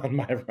on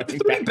my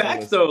running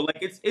back though. Like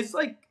it's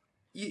like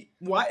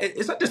why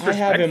it's not disrespectful.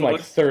 I have him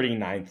like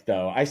 39th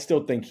though. I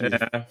still think he's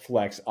a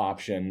flex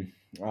option.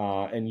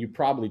 And you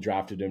probably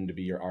drafted him to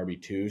be your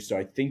RB2. So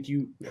I think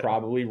you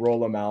probably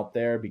roll him out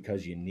there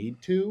because you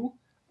need to.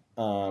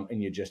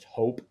 And you just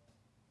hope.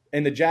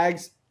 And the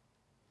Jags,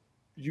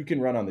 you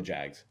can run on the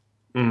Jags.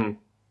 Mm-hmm.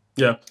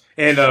 Yeah.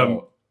 And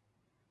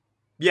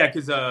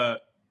because I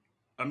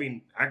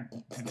mean,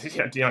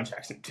 Deion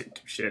Jackson didn't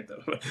do shit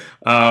though.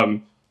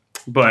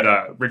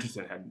 But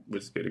Richardson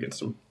was good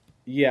against him.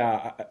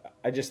 Yeah,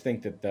 I just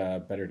think that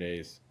the better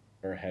days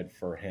are ahead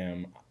for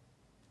him.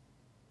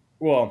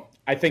 Well,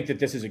 I think that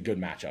this is a good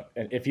matchup,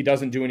 and if he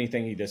doesn't do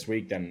anything this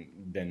week,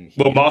 then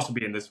Moss will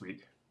be in this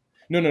week.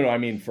 No. I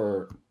mean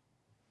for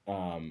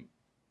Pacheco.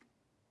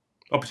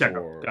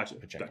 for Gotcha.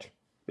 Pacheco.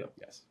 Yep.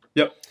 Yes.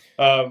 Yep.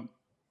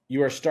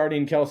 You are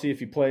starting Kelsey if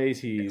he plays.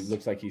 He Yes.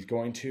 looks like he's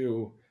going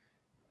to.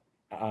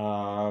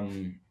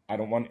 I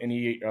don't want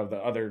any of the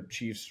other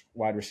Chiefs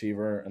wide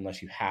receiver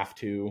unless you have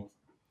to.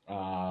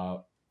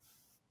 I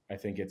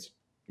think it's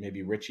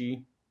maybe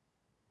Richie.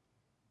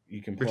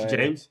 You can play Richie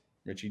James.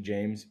 Richie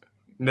James.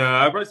 No,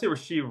 I'd probably say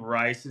Rasheed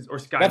Rice or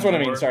Sky. That's what I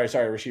mean. Moore. Sorry,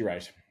 Rasheed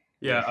Rice.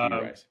 Yeah.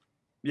 Rasheed Rice.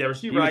 Yeah,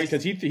 Rasheed Rice.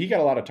 Because he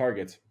got a lot of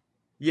targets.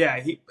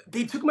 Yeah,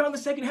 they took him out in the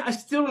second half. I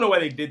still don't know why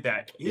they did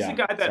that. He's a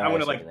guy that I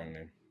want to like.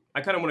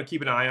 I kind of want to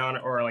keep an eye on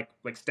or like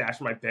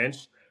stash my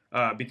bench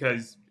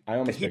because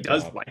he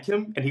does like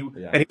him and he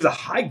was a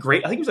high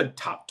grade. I think he was a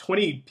top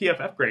 20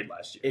 PFF grade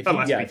last year.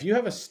 If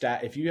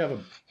you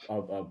have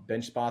a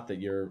bench spot that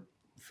you're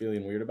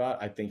feeling weird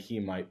about, I think he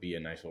might be a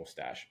nice little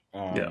stash.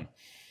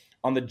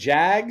 On the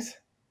Jags,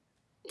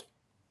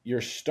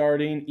 you're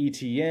starting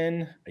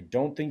ETN. I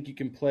don't think you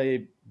can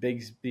play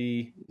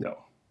Bigsby. No.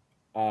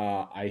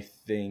 I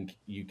think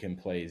you can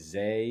play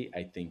Zay.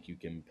 I think you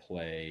can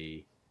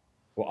play.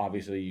 Well,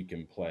 obviously you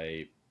can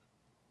play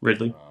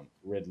Ridley.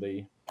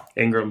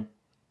 Ingram.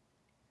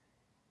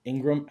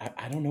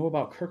 I don't know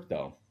about Kirk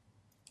though.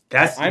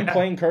 I'm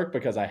playing Kirk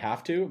because I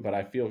have to, but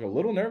I feel a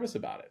little nervous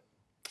about it.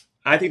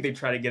 I think they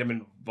try to get him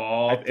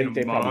involved. I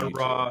think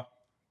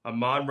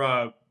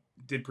Amon-Ra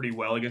did pretty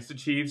well against the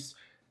Chiefs.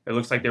 It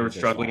looks like they were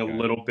struggling a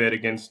little bit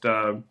against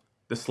the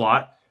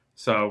slot.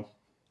 So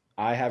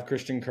I have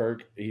Christian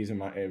Kirk. He's in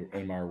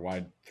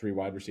my three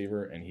wide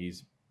receiver, and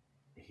he's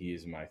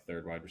my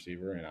third wide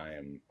receiver, and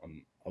I'm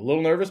a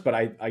little nervous, but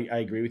I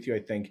agree with you. I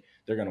think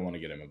they're going to want to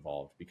get him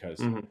involved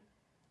because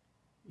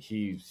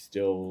he's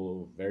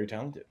still very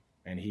talented,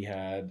 and he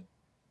had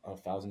a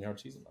 1,000-yard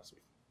season last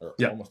week, or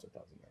almost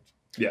 1,000 yards.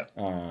 Yeah.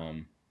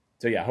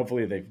 So yeah,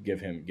 hopefully they get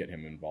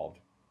him involved.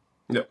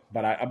 Yeah.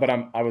 But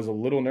I was a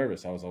little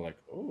nervous. I was like,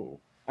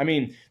 oh. I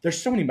mean,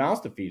 there's so many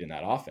mouths to feed in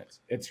that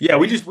offense. It's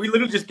crazy. we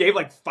literally just gave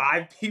like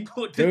 5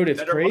 people. Dude,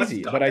 it's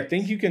crazy. But I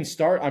think you can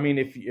start. I mean,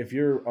 if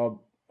you're a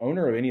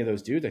owner of any of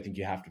those dudes, I think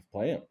you have to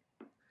play them.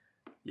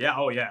 Yeah.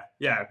 Oh yeah.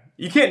 Yeah.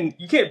 You can't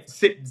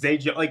sit Zay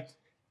Jones like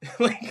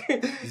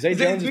Zay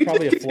Jones is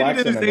probably a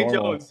flex and a normal.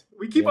 Jones.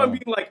 We keep on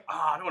being like,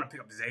 I don't want to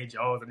pick up Zay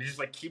Jones, and he just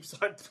like keeps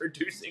on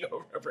producing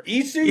over and over.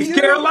 ECU, East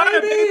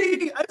Carolina,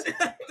 baby.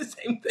 The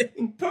same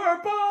thing.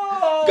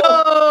 Purple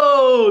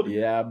gold.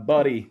 Yeah,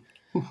 buddy.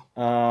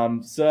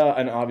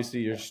 And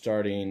obviously you're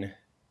starting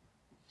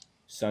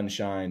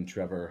Sunshine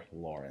Trevor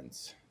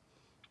Lawrence.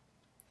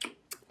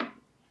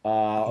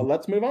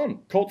 Let's move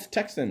on. Colts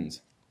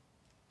Texans.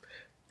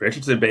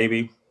 Richardson,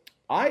 baby.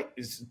 I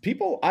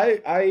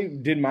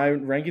did my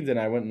rankings and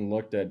I went and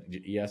looked at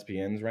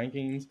ESPN's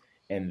rankings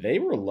and they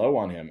were low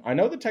on him. I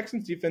know the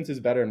Texans defense is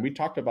better, and we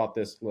talked about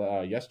this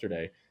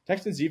yesterday.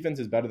 Texans defense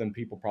is better than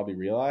people probably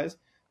realize,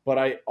 but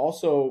I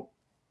also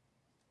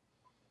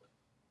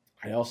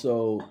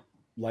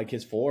like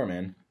his floor,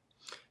 man.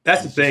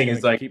 That's the thing,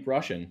 is like keep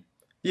rushing.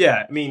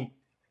 Yeah, I mean,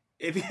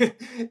 if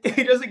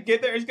he doesn't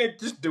get there, he's gonna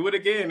just do it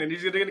again, and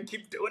he's gonna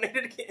keep doing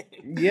it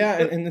again. Yeah,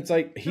 and it's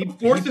like he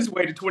forced his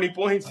way to 20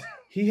 points.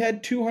 He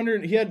had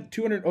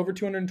 200 over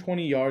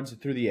 220 yards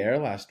through the air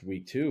last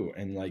week too,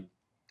 and like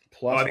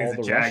plus all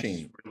the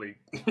rushing. Really,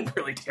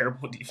 really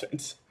terrible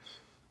defense.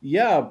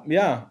 Yeah.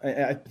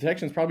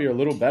 Protections probably are a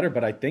little better,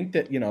 but I think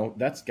that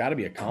that's got to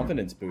be a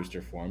confidence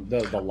booster for him.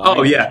 The line.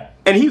 Oh yeah,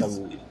 and he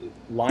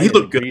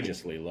looked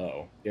egregiously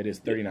low. It is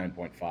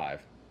 39.5.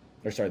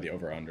 Or sorry, the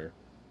over under.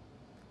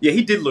 Yeah,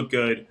 he did look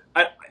good.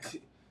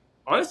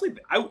 Honestly,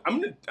 I'm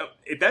gonna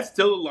if that's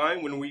still a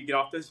line when we get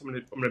off this, I'm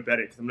gonna bet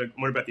it. Cause I'm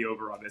gonna bet the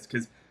over on this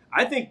because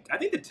I think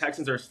the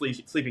Texans are a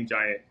sleeping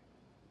giant.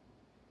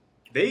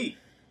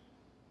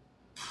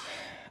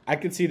 I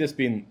could see this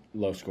being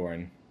low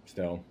scoring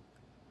still.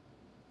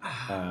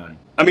 I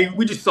mean,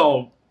 we just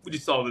saw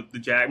the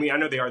Jag. I mean, I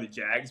know they are the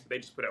Jags, but they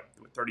just put up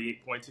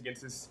 38 points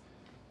against this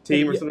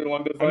team or something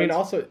along those lines. I mean,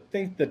 also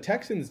think the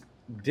Texans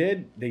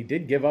did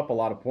give up a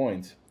lot of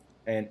points,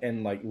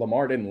 and like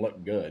Lamar didn't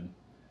look good.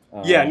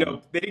 Yeah,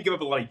 no, they didn't give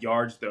up a lot of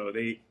yards though.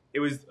 It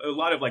was a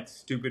lot of like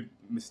stupid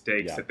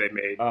mistakes that they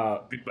made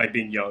by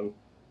being young.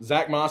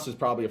 Zach Moss is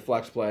probably a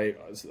flex play.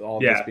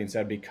 All this being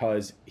said,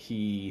 because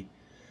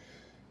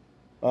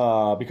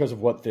because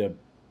of what the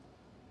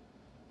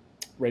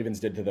Ravens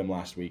did to them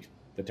last week,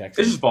 the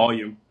Texans. It's just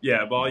volume.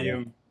 Yeah,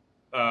 volume.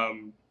 Yeah.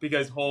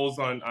 Because Hull's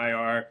on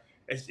IR.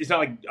 It's not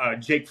like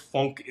Jake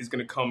Funk is going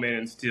to come in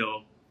and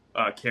steal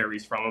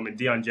carries from him, and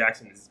Deion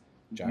Jackson was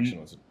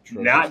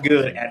not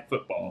good at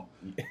football.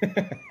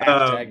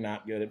 Hashtag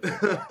not good at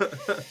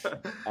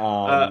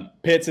football.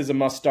 Pitts is a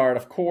must start,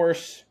 of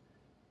course.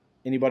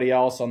 Anybody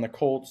else on the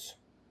Colts?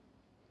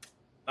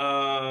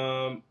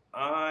 Pittman.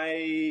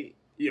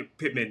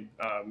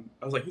 I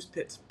was like, who's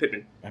Pitts?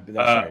 Pittman.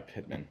 Sorry,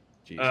 Pittman.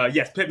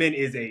 Yes, Pittman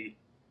is a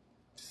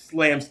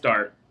slam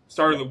start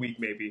of the week,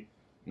 maybe.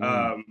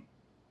 Anyone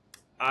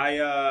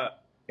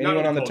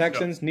on the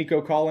Texans? No.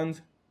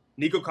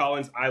 Nico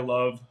Collins. I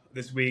love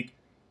this week.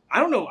 I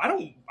don't know.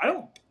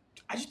 I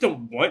just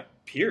don't want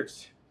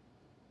Pierce.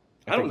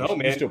 I don't know,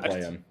 man. You still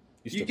play him.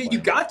 You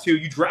got to.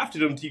 You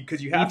drafted him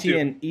because you have to.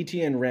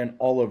 ETN ran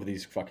all over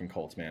these fucking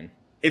Colts, man.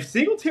 If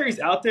Singletary's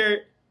out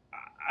there,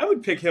 I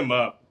would pick him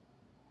up.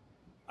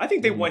 I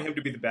think they want him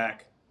to be the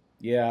back.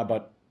 Yeah,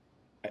 but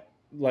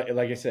like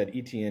I said,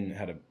 ETN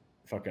had a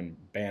fucking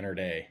banner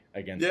day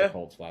against the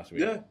Colts last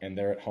week, and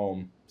they're at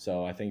home.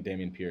 So I think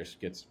Dameon Pierce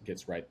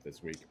gets right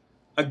this week.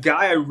 A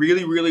guy I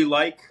really, really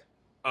like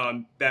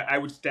that I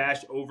would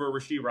stash over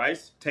Rashee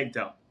Rice, Tank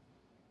Dell.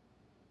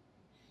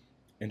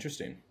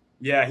 Interesting.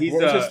 Yeah,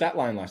 what was his stat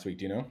line last week?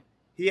 Do you know?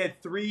 He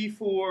had 3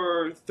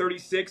 for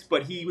 36,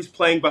 but he was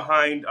playing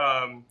behind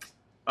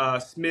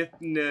Smith.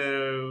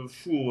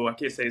 I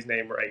can't say his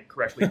name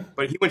correctly,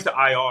 but he went to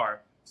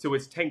IR, so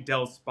it's Tank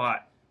Dell's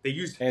spot. They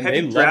used and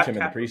they loved him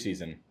in the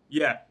preseason.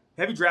 Yeah,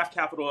 heavy draft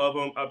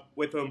capital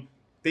with him.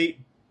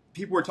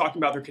 People were talking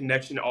about their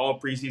connection all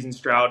preseason.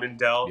 Stroud and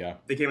Dell. Yeah.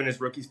 They came in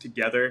as rookies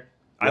together.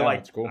 Yeah,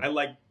 I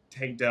like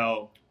Tank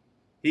Dell.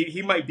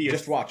 He might be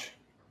just watch.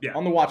 Yeah,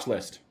 on the watch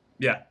list.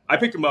 Yeah, I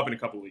picked him up in a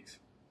couple weeks.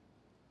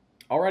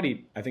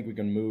 Alrighty, I think we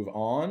can move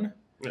on.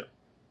 Yeah.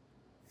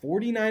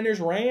 49ers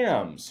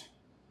Rams.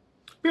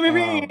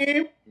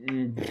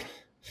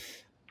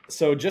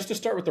 So just to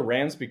start with the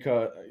Rams,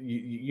 because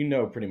you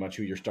know pretty much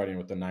who you're starting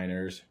with the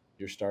Niners.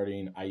 You're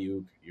starting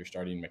Ayuk, you're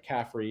starting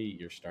McCaffrey,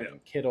 you're starting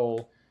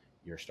Kittle,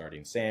 you're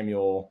starting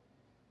Samuel.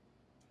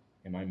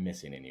 Am I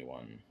missing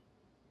anyone?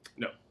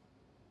 No.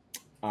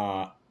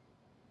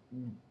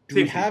 Do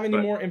we have any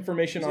more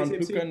information on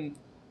Puka?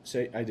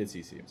 I did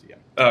see CMC. Yeah.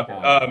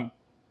 Okay.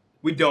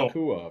 We don't.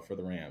 Kua for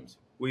the Rams.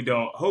 We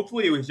don't.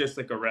 Hopefully, it was just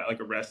like a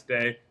rest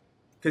day.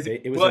 Because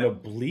it was an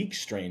oblique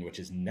strain, which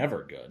is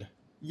never good.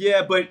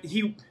 Yeah, but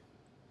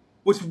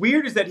what's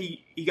weird is that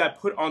he got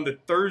put on the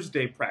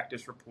Thursday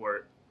practice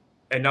report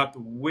and not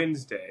the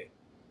Wednesday.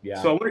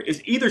 Yeah. So I wonder,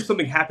 is either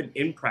something happened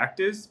in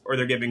practice or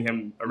they're giving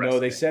him a rest? No,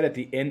 they said at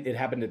the end. It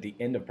happened at the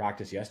end of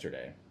practice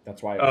yesterday.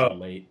 That's why it was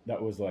late.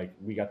 That was like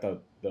we got the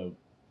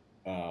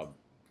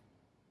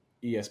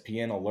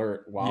ESPN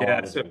alert while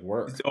I was at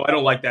work. So I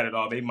don't like that at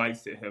all. They might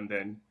sit him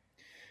then.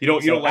 You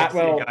don't like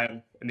seeing a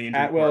guy in the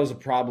injury Atwell is a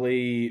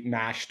probably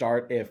mash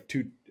start if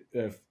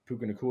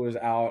Puka Nacua is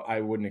out.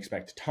 I wouldn't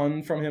expect a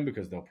ton from him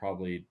because they'll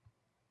probably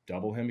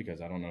double him because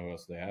I don't know who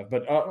else they have.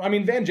 But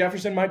Van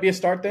Jefferson might be a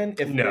start then.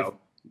 No.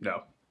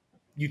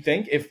 You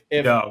think if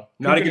no,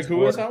 not Puka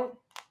Nacua is out?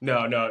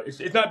 No.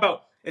 It's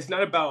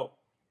not about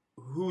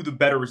who the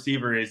better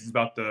receiver is. It's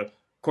about the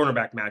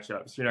cornerback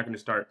matchups. You're not going to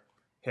start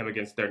him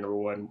against their number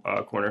one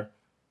corner.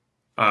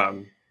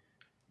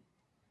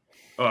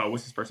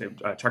 What's his first name?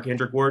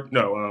 Charkandrick Ward?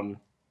 No.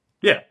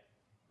 Yeah.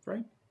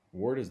 Right?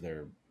 Ward is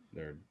their.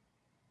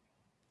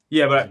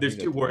 Yeah, but there's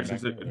two Wards.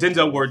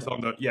 Denzel Ward's on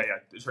the. Yeah.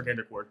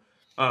 Charkandrick Ward.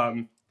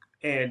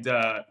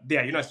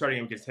 You're not starting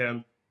him against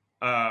him.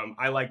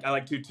 I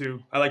like Tutu.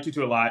 I like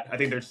Tutu a lot. I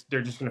think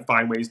they're just going to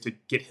find ways to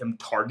get him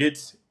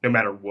targets no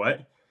matter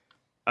what.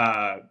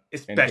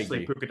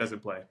 Especially if Puka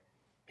doesn't play.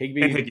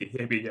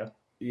 Higbee, yeah.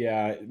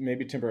 Yeah,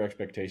 maybe temper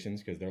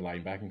expectations because their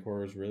linebacking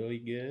core is really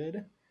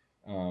good.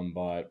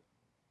 But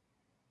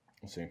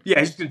we'll see.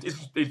 Yeah,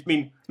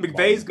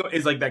 McVay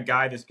is like that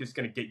guy that's just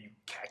going to get you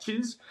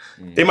catches.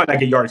 They might not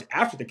get yards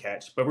after the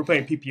catch, but we're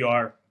playing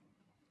PPR.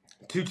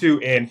 Tutu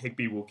and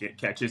Higbee will get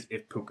catches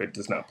if Puka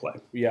does not play.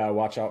 Yeah,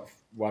 watch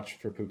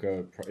for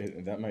Puka.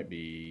 That might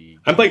be.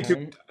 I'm playing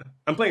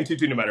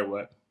Tutu no matter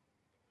what.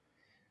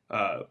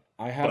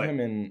 I have him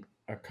in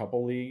a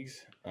couple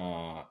leagues.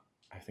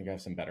 I think I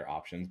have some better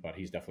options, but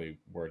he's definitely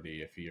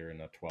worthy if you're in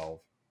a 12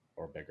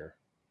 or bigger.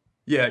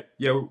 Yeah.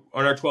 On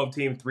our 12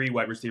 team 3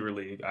 wide receiver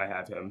league, I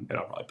have him, and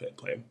I'll probably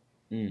play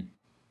him.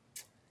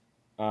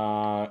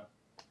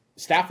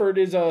 Stafford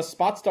is a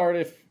spot start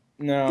if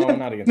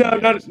not against.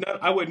 No,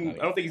 I wouldn't.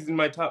 I don't think he's in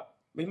my top.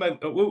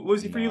 What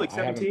was he for you? Like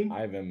 17?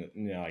 I have him,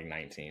 like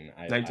 19.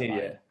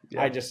 19,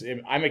 yeah.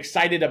 I'm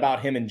excited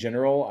about him in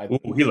general.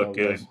 He looked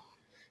good.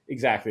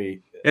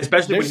 Exactly.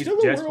 Especially when he's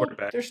Jets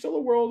quarterback. There's still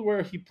a world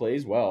where he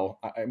plays well.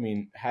 I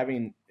mean,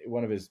 having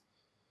one of his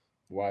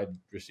wide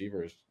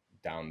receivers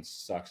down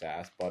sucks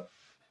ass, but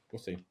we'll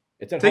see.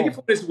 It's at home. Take it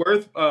for what it's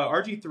worth.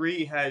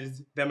 RG3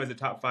 has them as a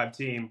top 5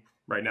 team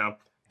right now.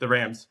 The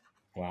Rams.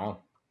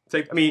 Wow. It's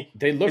like, I mean,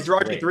 they look it's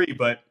RG3, great.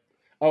 but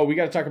we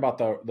got to talk about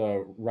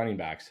the running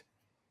backs.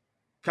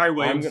 Kyrie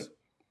Williams,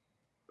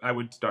 I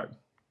would start.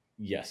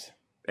 Yes.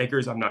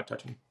 Akers, I'm not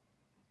touching.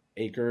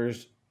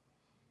 Akers,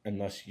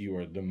 unless you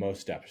are the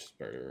most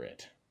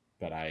desperate.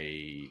 But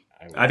I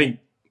think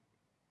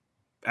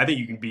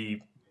you can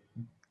be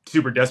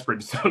super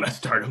desperate to still not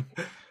start him.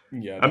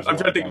 Yeah, I'm trying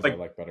to think I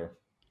like better.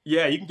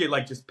 Yeah, you can get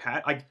like just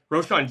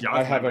Roshan Johnson.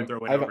 I have him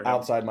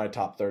outside my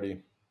top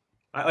 30.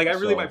 I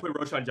really might put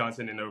Roshan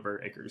Johnson in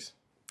over Akers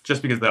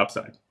just because of the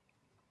upside.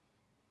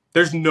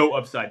 There's no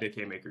upside to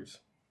Cam Akers.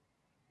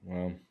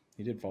 Well,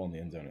 he did fall in the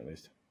end zone at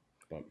least.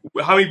 But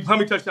how many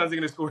touchdowns are they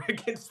going to score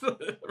against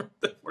the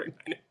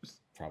 49ers?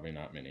 Probably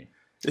not many.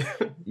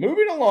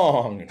 Moving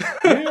along.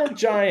 New York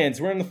Giants.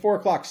 We're in the 4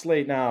 o'clock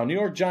slate now. New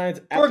York Giants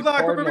at the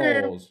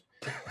Cardinals.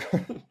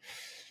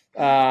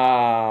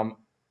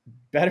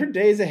 better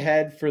days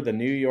ahead for the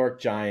New York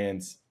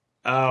Giants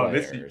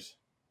players.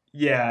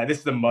 This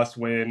is a must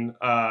win.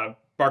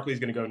 Barkley's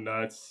going to go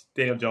nuts.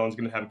 Daniel Jones is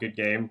going to have a good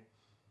game.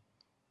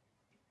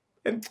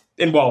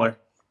 And Waller.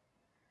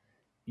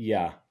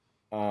 Yeah.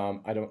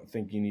 I don't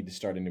think you need to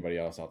start anybody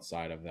else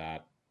outside of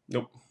that.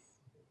 Nope.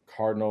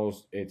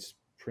 Cardinals, it's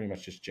pretty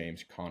much just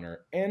James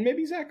Conner and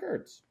maybe Zach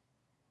Ertz.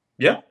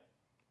 Yeah.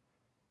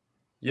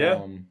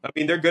 Yeah. I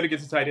mean, they're good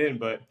against the tight end,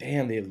 but...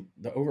 Damn,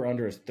 the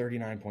over-under is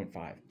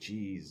 39.5.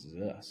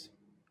 Jesus.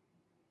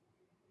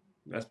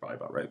 That's probably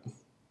about right.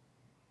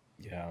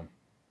 Yeah.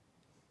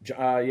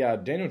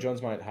 Daniel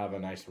Jones might have a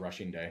nice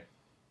rushing day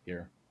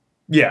here.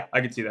 Yeah,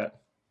 I could see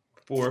that.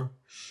 For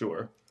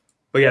sure.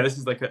 But yeah, this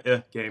is like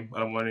a game. I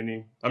don't want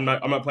any... I'm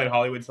not playing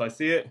Hollywood till I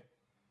see it.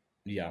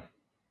 Yeah.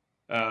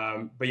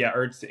 But yeah,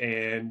 Ertz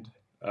and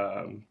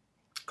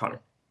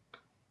Connor.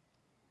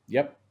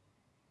 Yep.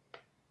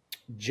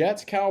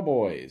 Jets,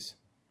 Cowboys.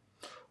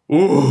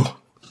 Ooh.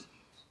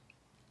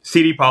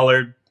 CD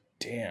Pollard.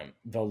 Damn.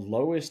 The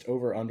lowest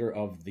over-under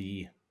of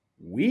the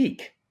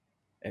week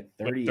at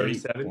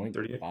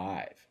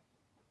 38.5.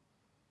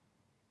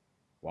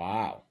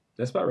 Wow.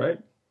 That's about right.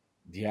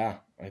 Yeah.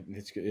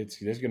 There's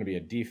going to be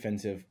a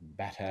defensive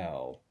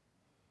battle.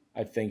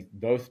 I think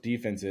both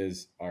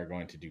defenses are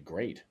going to do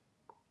great.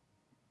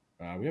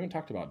 We haven't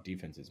talked about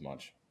defenses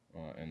much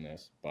in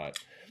this, but...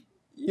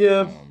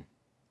 Yeah.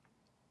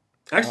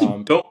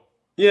 Actually, don't.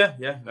 Yeah.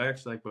 I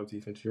actually like both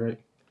defense. You're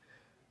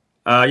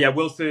right.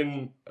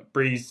 Wilson,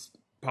 Brees,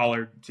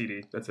 Pollard,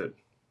 CD. That's it.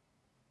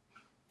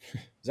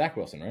 Zach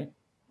Wilson, right?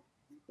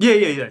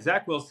 Yeah.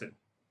 Zach Wilson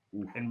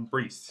and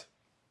Brees.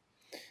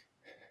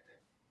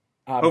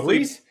 Hopefully,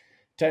 Brees,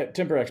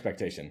 temper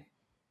expectation.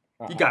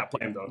 You gotta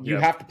play him though. You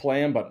have to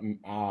play him, but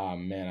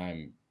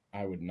man,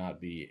 I would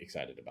not be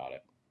excited about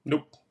it.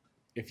 Nope.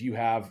 If you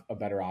have a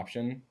better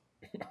option,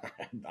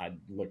 I'd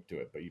look to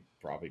it, but you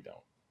probably don't.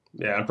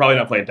 Yeah, I'm probably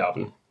not playing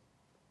Dalvin.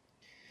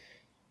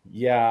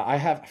 Yeah, I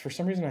have. For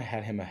some reason, I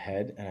had him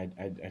ahead,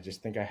 and I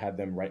just think I had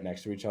them right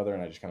next to each other,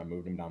 and I just kind of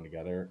moved them down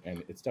together.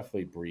 And it's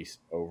definitely Brees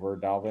over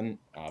Dalvin.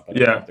 But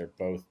yeah,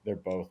 they're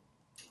both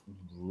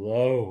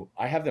low.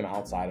 I have them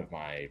outside of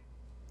my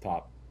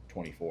top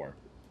 24.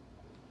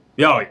 Oh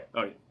yeah.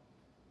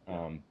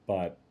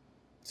 But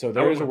so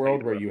there is a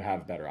world where you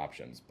have better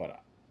options,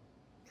 but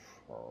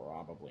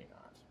probably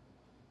not.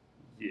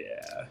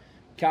 Yeah.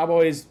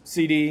 Cowboys,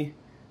 CD.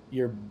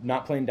 You're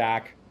not playing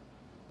Dak.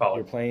 Pollard.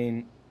 You're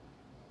playing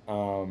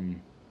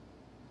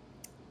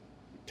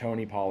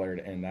Tony Pollard,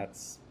 and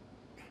that's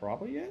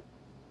probably it.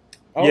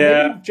 Oh,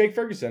 yeah. Maybe Jake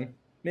Ferguson.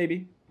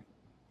 Maybe.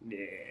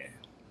 Yeah.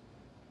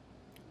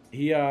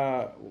 He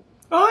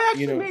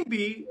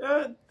maybe.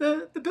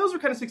 The Bills were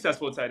kind of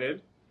successful at tight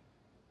end.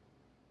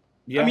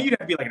 Yeah. I mean, you'd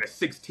have to be like in a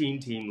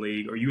 16-team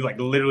league, or you like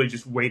literally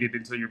just waited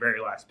until your very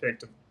last pick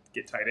to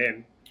get tight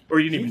end. Or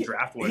you didn't even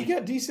draft one. He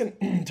got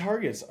decent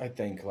targets, I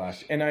think,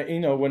 last year.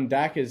 And when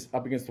Dak is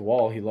up against the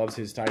wall, he loves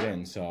his tight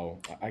end. So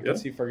I can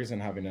see Ferguson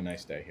having a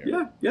nice day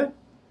here. Yeah.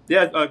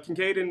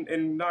 Kincaid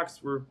and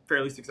Knox were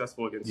fairly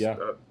successful against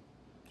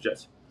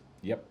Jets.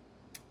 Yep.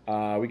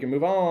 We can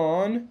move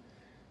on.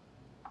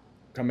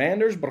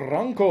 Commanders,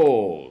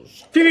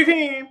 Broncos.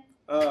 Team.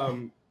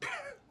 Why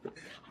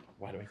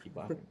do I keep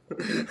laughing?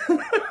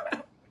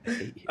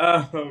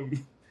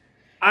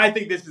 I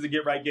think this is a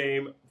get right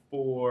game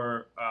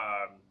for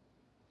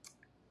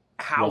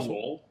Howell.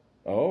 Russell.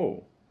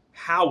 Oh.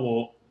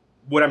 Howell.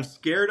 What I'm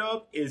scared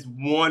of is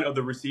one of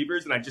the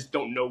receivers, and I just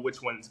don't know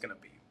which one it's going to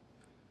be.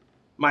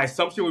 My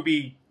assumption would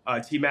be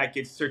T-Mac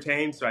gets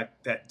Surtain, so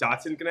that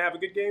Dotson's going to have a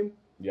good game.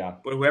 Yeah.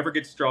 But whoever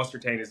gets Charles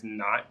Surtain is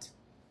not.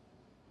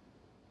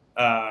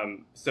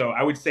 So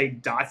I would say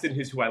Dotson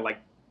is who I like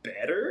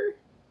better.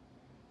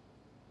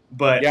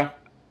 But yeah.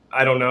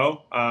 I don't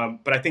know.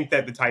 But I think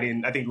that the tight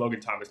end, I think Logan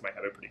Thomas might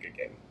have a pretty good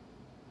game.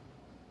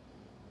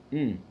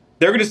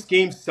 They're going to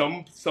scheme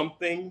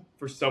something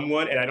for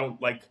someone, and I don't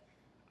like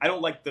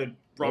the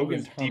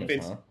Broncos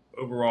defense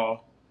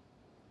overall.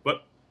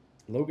 But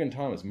Logan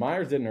Thomas.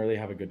 Myers didn't really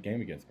have a good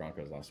game against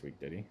Broncos last week,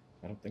 did he?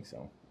 I don't think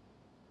so.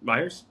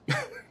 Myers?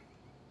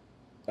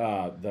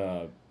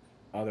 The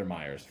other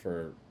Myers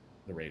for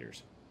the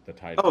Raiders. The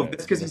tight. Oh,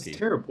 that's because he's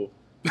terrible.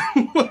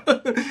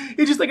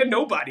 He's just like a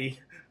nobody.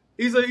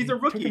 He's a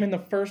rookie. Took him in the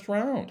first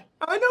round.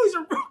 I know he's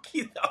a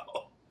rookie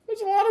though.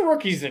 There's a lot of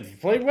rookies that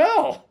played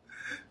well.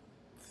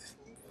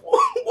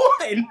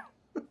 One.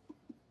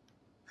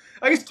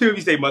 I guess two if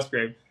you say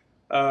Musgrave.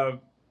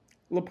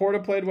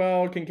 Laporta played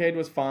well. Kincaid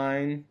was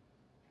fine.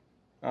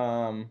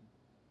 It's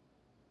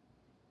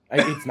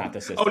not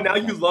the system. Oh, now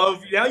you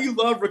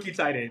love rookie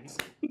tight ends.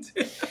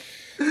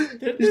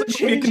 They're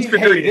changing.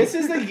 Hey, this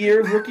is the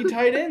year of rookie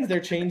tight ends. They're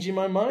changing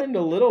my mind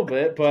a little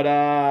bit,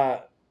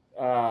 but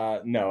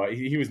no,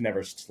 he was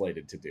never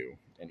slated to do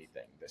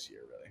anything this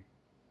year, really.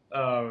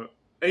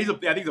 I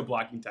think he's a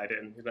blocking tight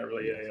end. He's not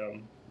really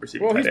a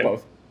receiving tight end. Well,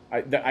 he's both.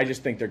 I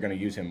just think they're going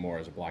to use him more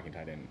as a blocking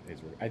tight end.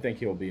 I think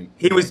he'll be.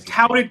 He was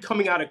touted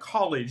coming out of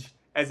college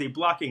as a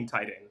blocking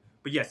tight end,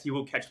 but yes, he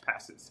will catch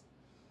passes.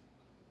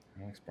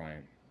 Alex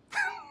Bryant.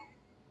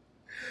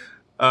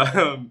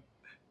 Um,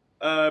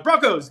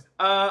 Broncos.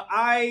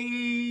 I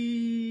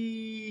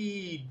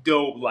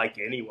don't like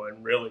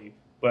anyone really,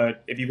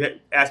 but if you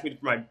ask me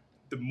for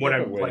the one I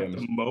put like Williams.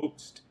 the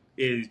most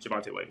is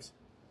Javonte Williams.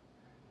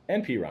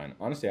 And P. Ryan.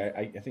 Honestly,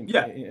 I think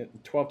Yeah.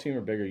 12 team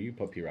or bigger, you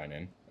put P. Ryan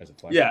in as a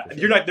flex. Yeah, for sure.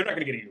 they're not going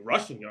to get any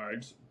rushing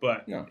yards,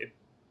 but No.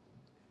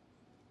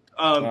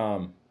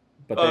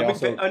 But they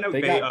also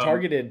got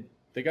targeted.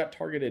 They got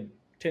targeted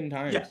 10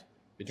 times. Yeah.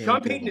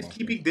 Sean Payton is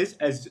keeping this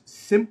as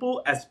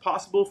simple as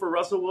possible for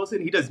Russell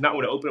Wilson. He does not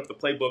want to open up the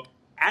playbook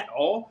at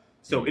all,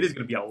 so it is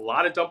going to be a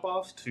lot of dump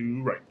offs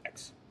to running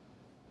backs,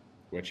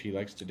 which he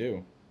likes to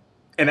do.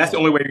 And that's the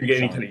only way you're going to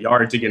get any kind of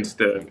yards against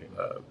the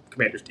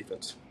Commanders'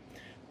 defense.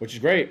 Which is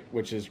great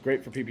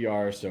for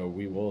PPR. So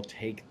we will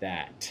take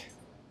that.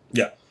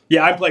 Yeah,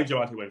 I'm playing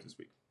Javonte Williams this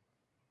week.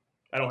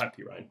 I don't have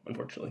P. Ryan,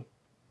 unfortunately.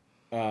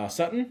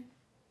 Sutton?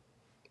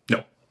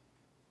 No.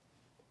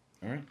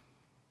 All right.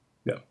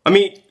 No. I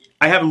mean,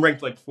 I have him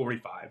ranked like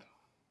 45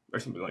 or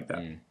something like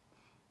that.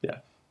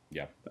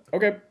 Yeah.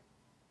 Okay.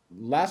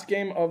 Last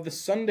game of the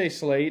Sunday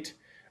slate.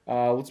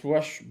 Let's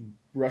rush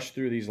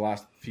through these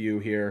last few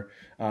here.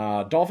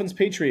 Dolphins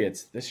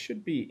Patriots. This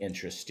should be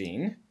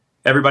interesting.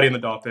 Everybody in the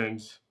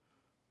Dolphins.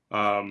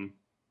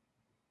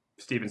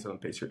 Stevenson on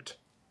the Patriots.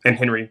 And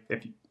Henry.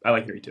 I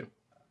like Henry too.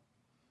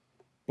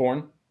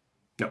 Bourne?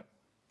 No.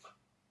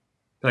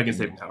 Not against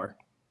Xavier Howard.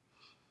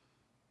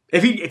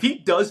 If he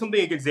does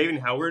something against Xavier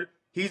Howard,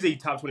 he's a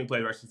top 20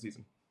 player the rest of the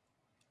season.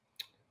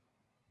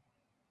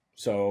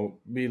 So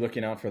be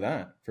looking out for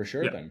that for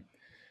sure. Then.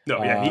 No,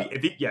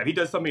 if he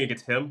does something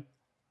against him,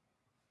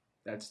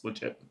 that's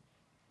legit.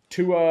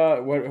 Tua,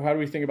 how do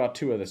we think about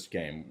Tua this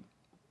game?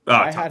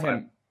 I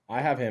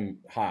have him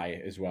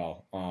high as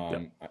well.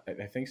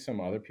 I think some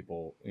other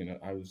people,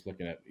 I was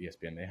looking at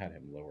ESPN, they had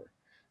him lower,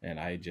 and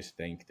I just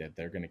think that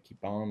they're going to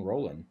keep on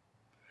rolling.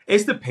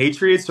 It's the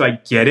Patriots, so I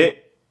get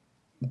it,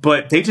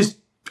 but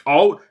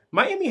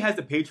Miami has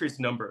the Patriots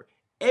number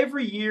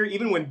every year,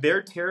 even when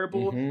they're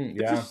terrible. There's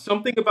just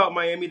something about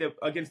Miami that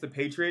against the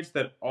Patriots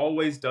that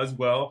always does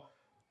well.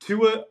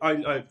 Tua,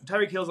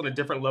 Tyreek Hill's on a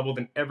different level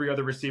than every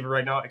other receiver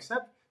right now,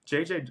 except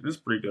JJ is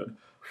pretty good.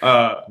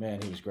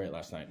 Man, he was great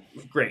last night.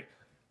 Great.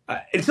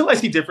 Until I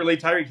see differently,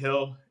 Tyreek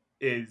Hill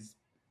is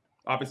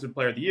Offensive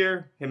Player of the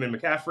Year, him and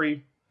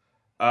McCaffrey.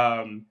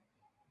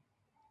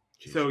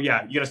 So, you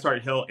got to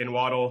start Hill and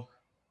Waddle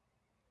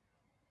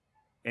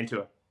and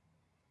Tua.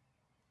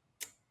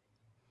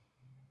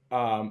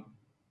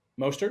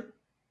 Mostert?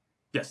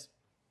 Yes.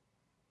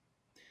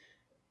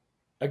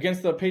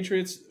 Against the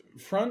Patriots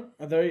front,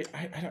 are they?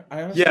 I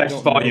honestly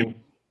just volume.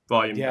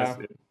 Volume.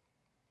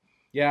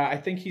 Yeah, I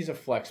think he's a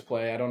flex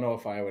play. I don't know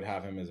if I would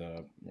have him as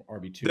a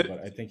RB2,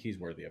 but I think he's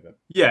worthy of it.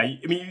 Yeah, I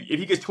mean,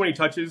 if he gets 20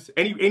 touches,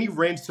 and he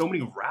ran so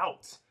many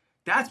routes,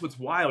 that's what's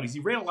wild. Is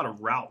he ran a lot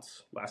of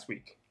routes last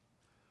week.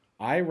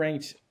 I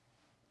ranked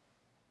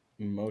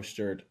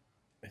Mostert,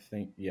 I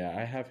think,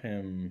 I have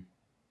him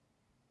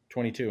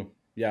 22.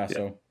 Yeah,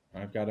 so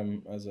I've got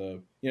him as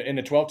in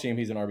the 12 team,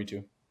 he's an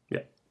RB2.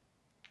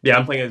 Yeah,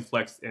 I'm playing as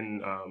flex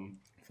in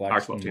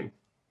our 12 team.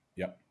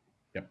 Yep.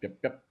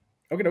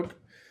 Okay, doke.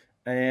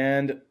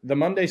 And the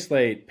Monday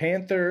slate,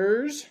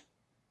 Panthers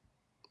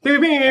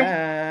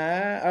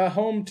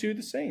home to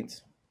the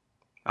Saints.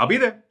 I'll be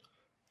there.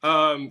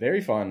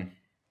 Very fun.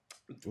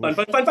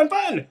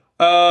 Fun.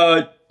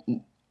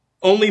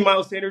 Only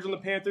Miles Sanders on the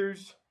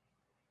Panthers.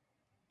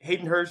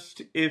 Hayden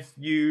Hurst if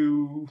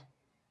you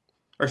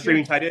are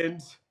streaming tight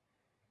ends.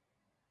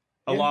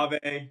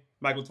 Olave,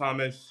 Michael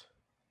Thomas,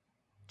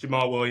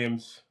 Jamal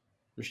Williams.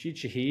 Rashid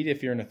Shaheed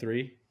if you're in a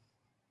three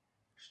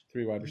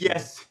wide receiver.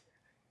 Yes.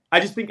 I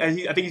think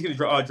he's going to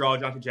draw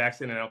Jonathan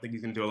Jackson, and I don't think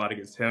he's going to do a lot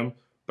against him.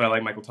 But I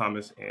like Michael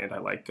Thomas, and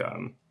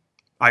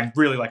I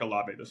really like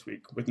Olave this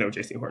week with no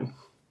J.C. Horton.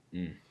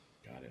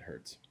 God, it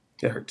hurts.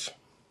 It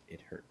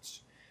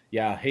hurts.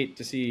 Yeah, hate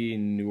to see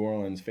New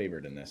Orleans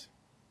favored in this.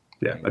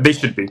 Yeah, they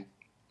should be.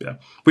 Yeah,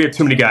 we have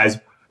too many guys.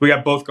 We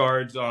got both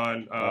guards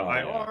on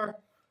IR.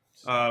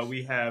 Yeah.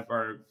 We have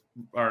our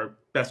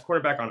best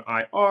quarterback on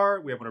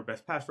IR. We have one of our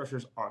best pass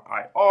rushers on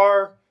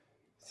IR.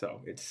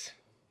 So it's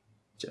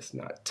just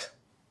not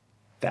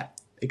that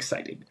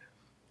exciting.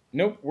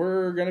 Nope,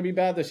 we're going to be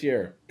bad this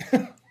year.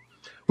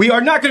 We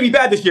are not going to be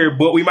bad this year,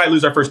 but we might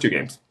lose our first 2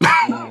 games.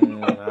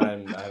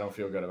 I don't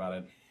feel good about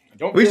it.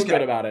 We're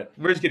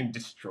just getting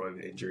destroyed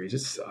with injuries. It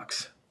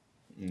sucks.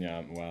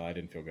 Yeah, well, I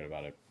didn't feel good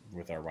about it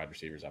with our wide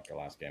receivers after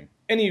last game.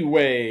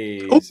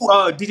 Anyways.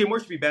 DJ Moore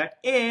should be back,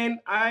 and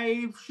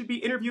I should be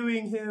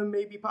interviewing him,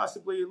 maybe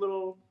possibly a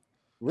little.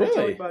 Really? Don't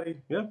tell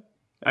anybody. Yeah.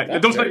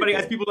 Don't tell anybody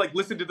as people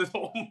listen to this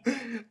whole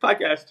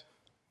podcast.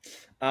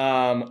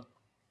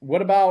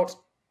 What about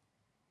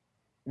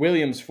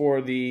Williams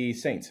for the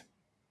Saints?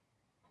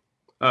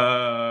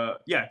 Jamal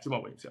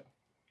Williams. Yeah.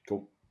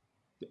 Cool.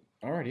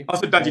 Alrighty.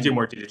 Also, not DJ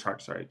Moore, DJ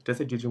Chark. Sorry, did I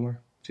say DJ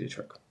Moore? DJ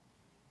Chark.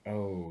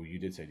 Oh, you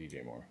did say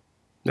DJ Moore.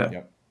 Yeah.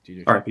 Yep.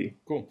 DJ Chark. RIP.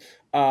 Cool.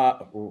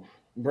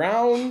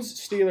 Browns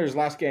Steelers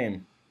last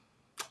game.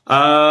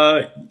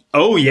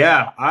 Oh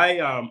yeah.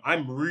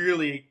 I'm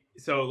really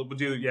we'll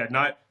do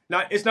not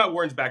It's not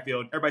Warren's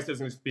backfield. Everybody says it's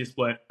going to be a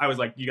split. I was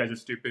like, you guys are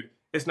stupid.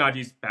 It's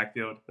Najee's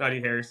backfield.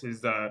 Najee Harris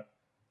is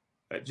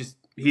just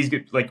he's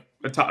good, like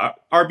a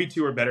top,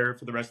 RB2 or better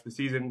for the rest of the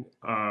season.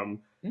 And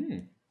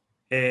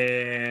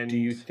do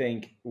you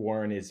think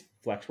Warren is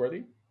flex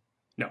worthy?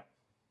 No,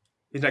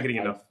 he's not getting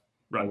enough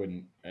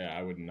run.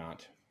 I would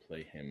not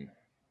play him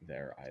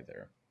there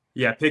either.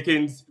 Yeah,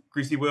 Pickens,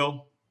 Greasy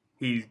Will.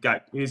 He's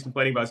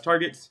complaining about his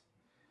targets.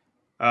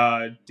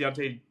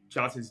 Deontay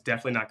Johnson's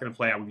definitely not going to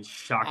play. I would be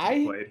shocked if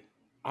he played.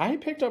 I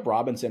picked up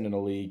Robinson in a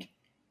league,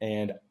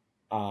 and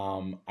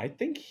I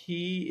think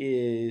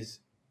he's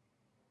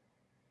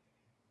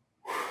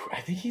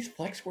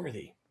flex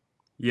worthy.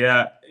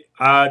 Yeah,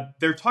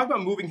 they're talking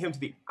about moving him to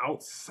the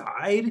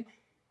outside,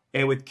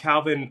 and with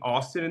Calvin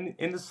Austin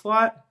in the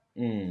slot.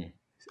 Don't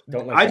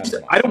like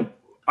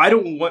I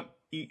don't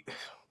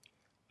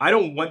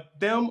want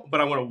them,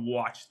 but I want to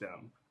watch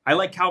them. I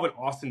like Calvin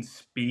Austin's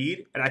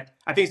speed, and I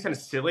think it's kind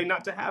of silly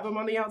not to have him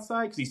on the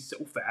outside because he's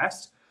so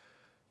fast.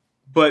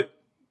 But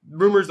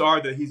rumors are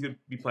that he's going to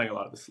be playing a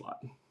lot of the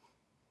slot.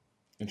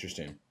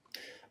 Interesting.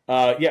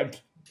 Yeah,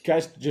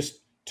 guys, just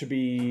to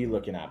be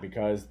looking at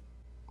because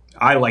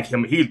I like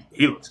him. He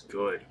looks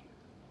good.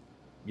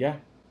 Yeah.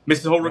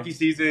 Missed his whole rookie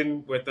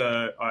season with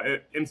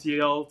a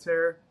MCL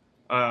tear.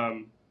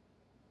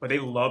 But they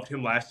loved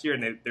him last year,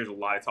 and there's a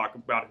lot of talk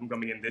about him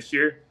coming in this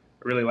year.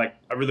 I really want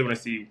to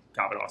see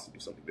Calvin Austin do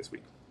something this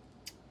week.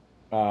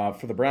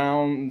 For the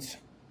Browns,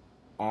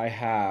 I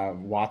have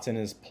Watson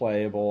is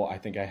playable. I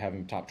think I have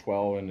him top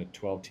 12 in a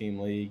 12-team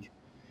league.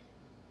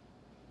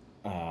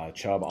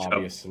 Chubb,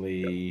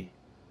 obviously. Yep.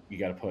 You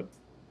got to put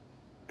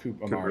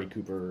Amari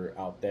Cooper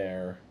out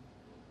there.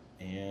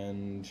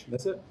 And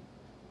that's it.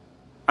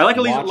 I like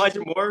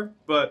Elijah Moore,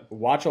 but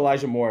watch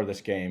Elijah Moore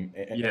this game.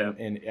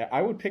 And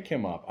I would pick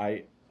him up.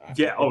 I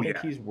think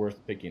he's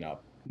worth picking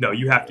up. No,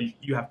 you have to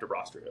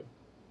roster him.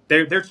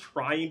 They're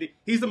trying to.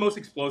 He's the most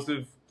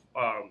explosive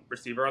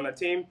receiver on that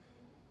team,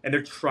 and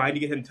they're trying to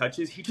get him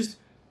touches.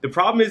 The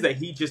problem is that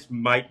he just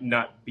might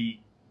not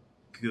be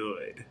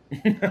good.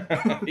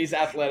 He's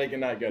athletic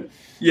and not good.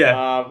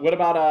 Yeah. What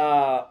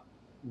about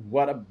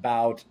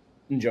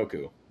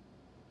Njoku?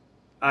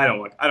 I don't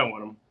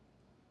want him.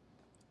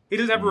 He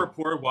doesn't have a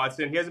rapport with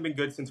Watson. He hasn't been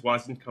good since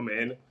Watson come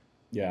in.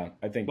 Yeah,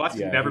 I think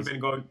Watson's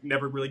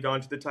never really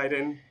gone to the tight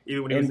end,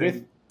 even when he was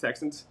in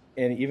Texans.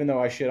 And even though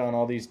I shit on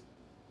all these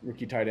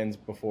rookie tight ends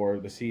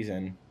before the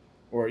season,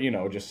 or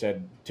just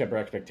said temper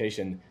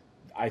expectation,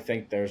 I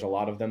think there's a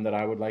lot of them that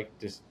I would like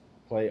to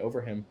play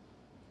over him.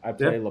 I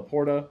play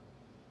Laporta.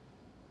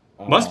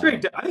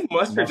 Musgrave. I think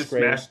Musgrave just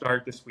smash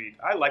start this week.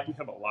 I like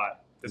him a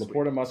lot this week.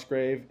 Laporta,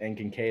 Musgrave, and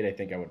Kincaid. I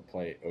think I would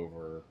play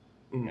over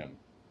him.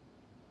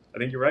 I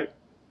think you're right.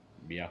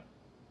 Yeah.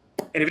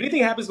 And if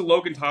anything happens to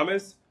Logan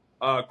Thomas,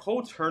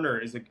 Cole Turner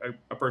is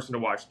a person to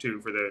watch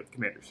too for the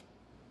Commanders.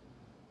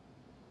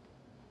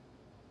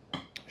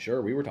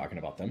 Sure, we were talking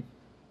about them.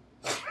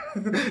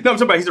 No, I'm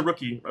talking about he's a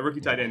rookie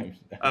tight end.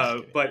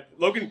 But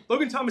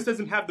Logan Thomas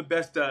doesn't have the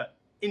best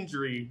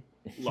injury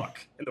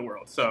luck in the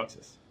world. So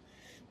Jesus.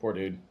 Poor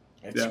dude.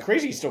 It's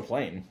crazy he's still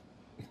playing.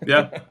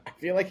 Yeah. I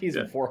feel like he's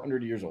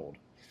 400 years old.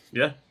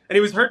 Yeah. And he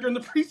was hurt during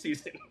the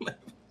preseason.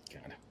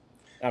 God.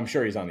 I'm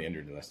sure he's on the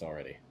injured list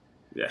already.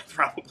 Yeah,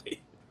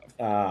 probably.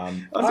 All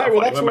right,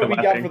 well, that's what we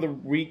got for the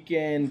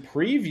weekend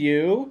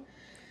preview.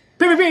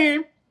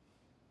 Beep.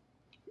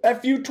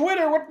 FU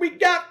Twitter, what we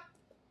got?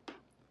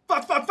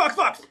 Fox.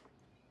 FUX.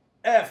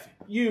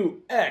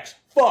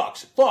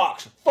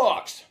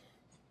 Fox.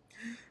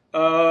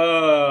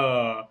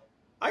 I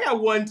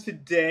got one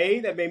today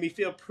that made me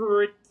feel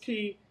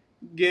pretty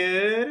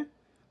good.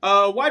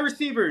 Wide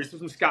receivers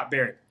from Scott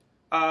Barrett.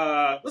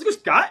 Let's go,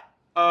 Scott.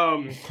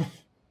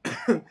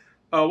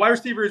 Wide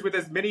receivers with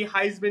as many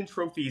Heisman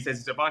trophies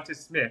as Devonta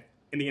Smith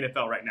in the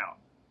NFL right now.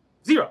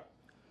 0.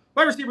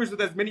 Wide receivers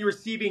with as many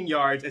receiving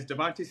yards as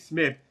Devonta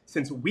Smith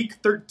since week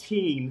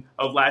 13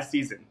 of last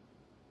season.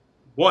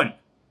 1.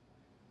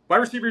 Wide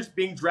receivers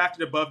being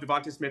drafted above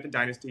Devonta Smith in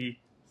Dynasty.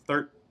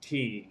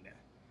 13.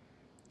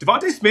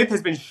 Devonta Smith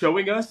has been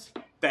showing us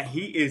that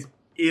he is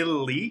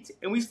elite,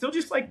 and we still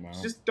just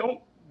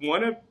don't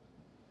want to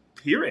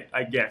hear it,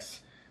 I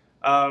guess.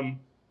 I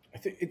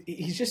think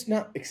he's just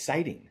not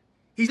exciting.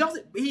 He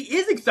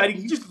is exciting.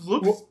 He just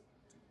looks. Well,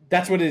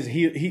 that's what it is.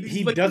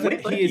 He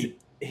doesn't.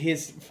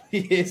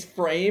 His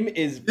frame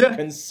is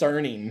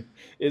concerning.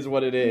 Is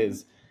what it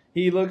is.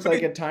 He looks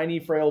like a tiny,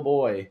 frail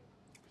boy.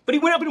 But he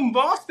went up and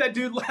bossed that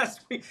dude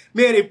last week.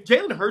 Man, if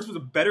Jalen Hurts was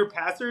a better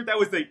passer, that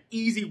was the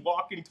easy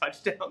walking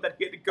touchdown that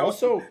he had to go.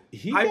 Also,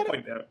 he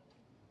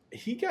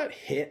got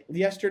hit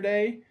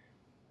yesterday.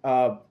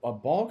 A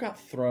ball got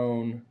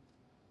thrown,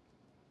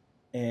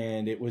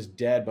 and it was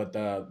dead. But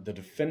the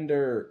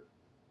defender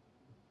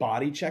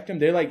body checked him.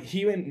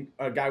 He and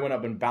a guy went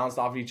up and bounced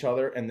off each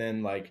other, and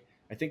then I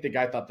think the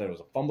guy thought that it was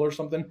a fumble or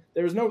something.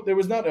 There was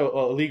not a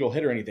illegal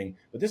hit or anything,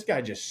 but this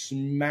guy just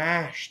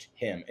smashed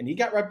him, and he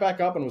got right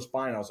back up and was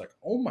fine. I was like,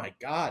 oh my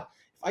God,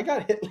 if I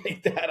got hit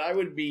like that, I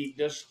would be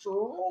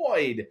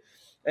destroyed.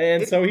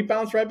 And so he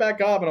bounced right back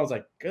up, and I was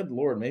like, good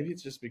Lord, maybe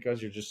it's just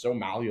because you're just so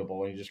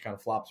malleable and he just kind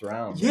of flops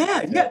around.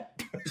 Yeah.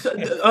 So,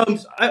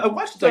 I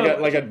watched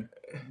It's like a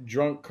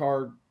drunk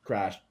car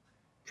crash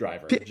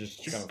driver.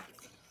 Just kind of.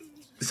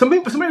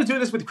 Somebody was doing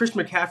this with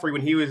Christian McCaffrey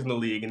when he was in the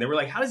league, and they were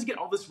like, how does he get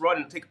all this run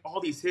and take all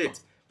these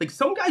hits? Like,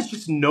 some guys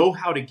just know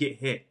how to get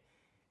hit.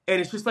 And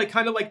it's just like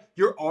kind of like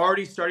you're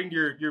already starting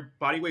your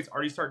body weight's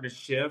already starting to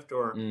shift,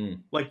 or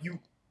like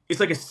it's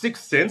like a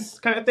sixth sense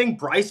kind of thing.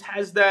 Bryce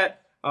has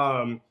that.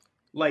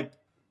 Like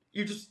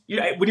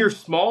when you're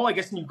small, I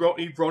guess, and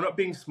you've grown up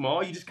being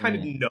small, you just kind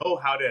of know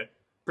how to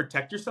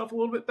protect yourself a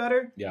little bit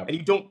better. Yeah. And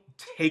you don't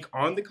take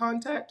on the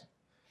contact.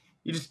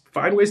 You just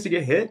find ways to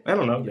get hit. I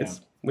don't know. Yeah.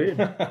 It's weird.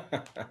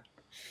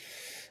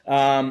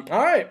 All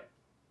right.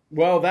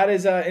 Well, that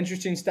is an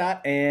interesting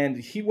stat.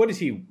 And what is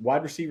he?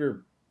 Wide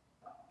receiver.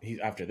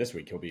 After this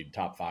week, he'll be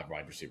top 5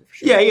 wide receiver for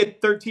sure. Yeah, he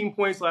had 13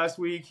 points last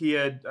week. He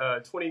had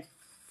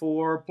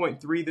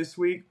 24.3 this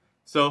week.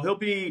 So he'll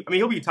be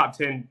top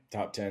 10.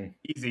 Top 10.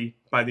 Easy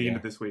by the end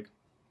of this week.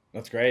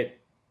 That's great.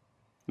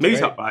 Maybe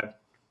top 5.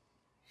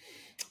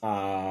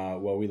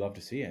 Well, we love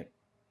to see it.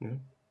 Yeah.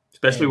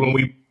 Especially when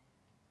we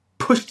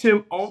pushed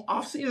him all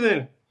off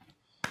season.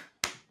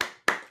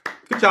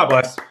 Good job,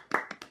 Les.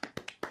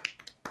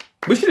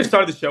 We should have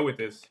started the show with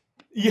this.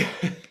 Yeah.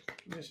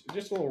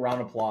 Just a little round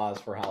of applause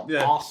for how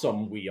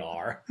awesome we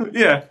are.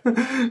 Yeah.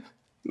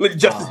 Like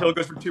Justice Hill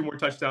goes for 2 more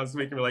touchdowns this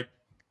week, and we're like...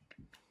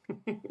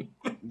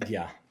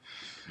 Yeah.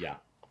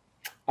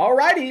 All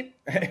righty.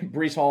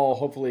 Breece Hall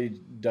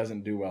hopefully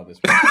doesn't do well this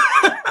week.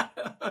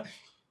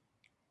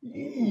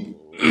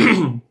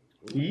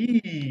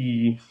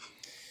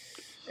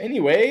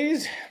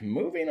 Anyways,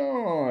 moving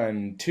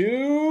on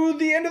to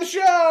the end of the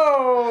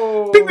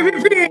show.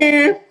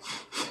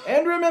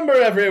 And remember,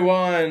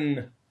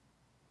 everyone...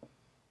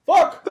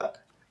 Fuck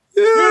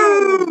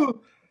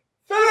you!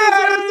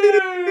 Fantasy!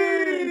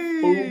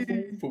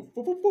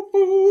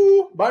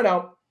 Bye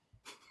now.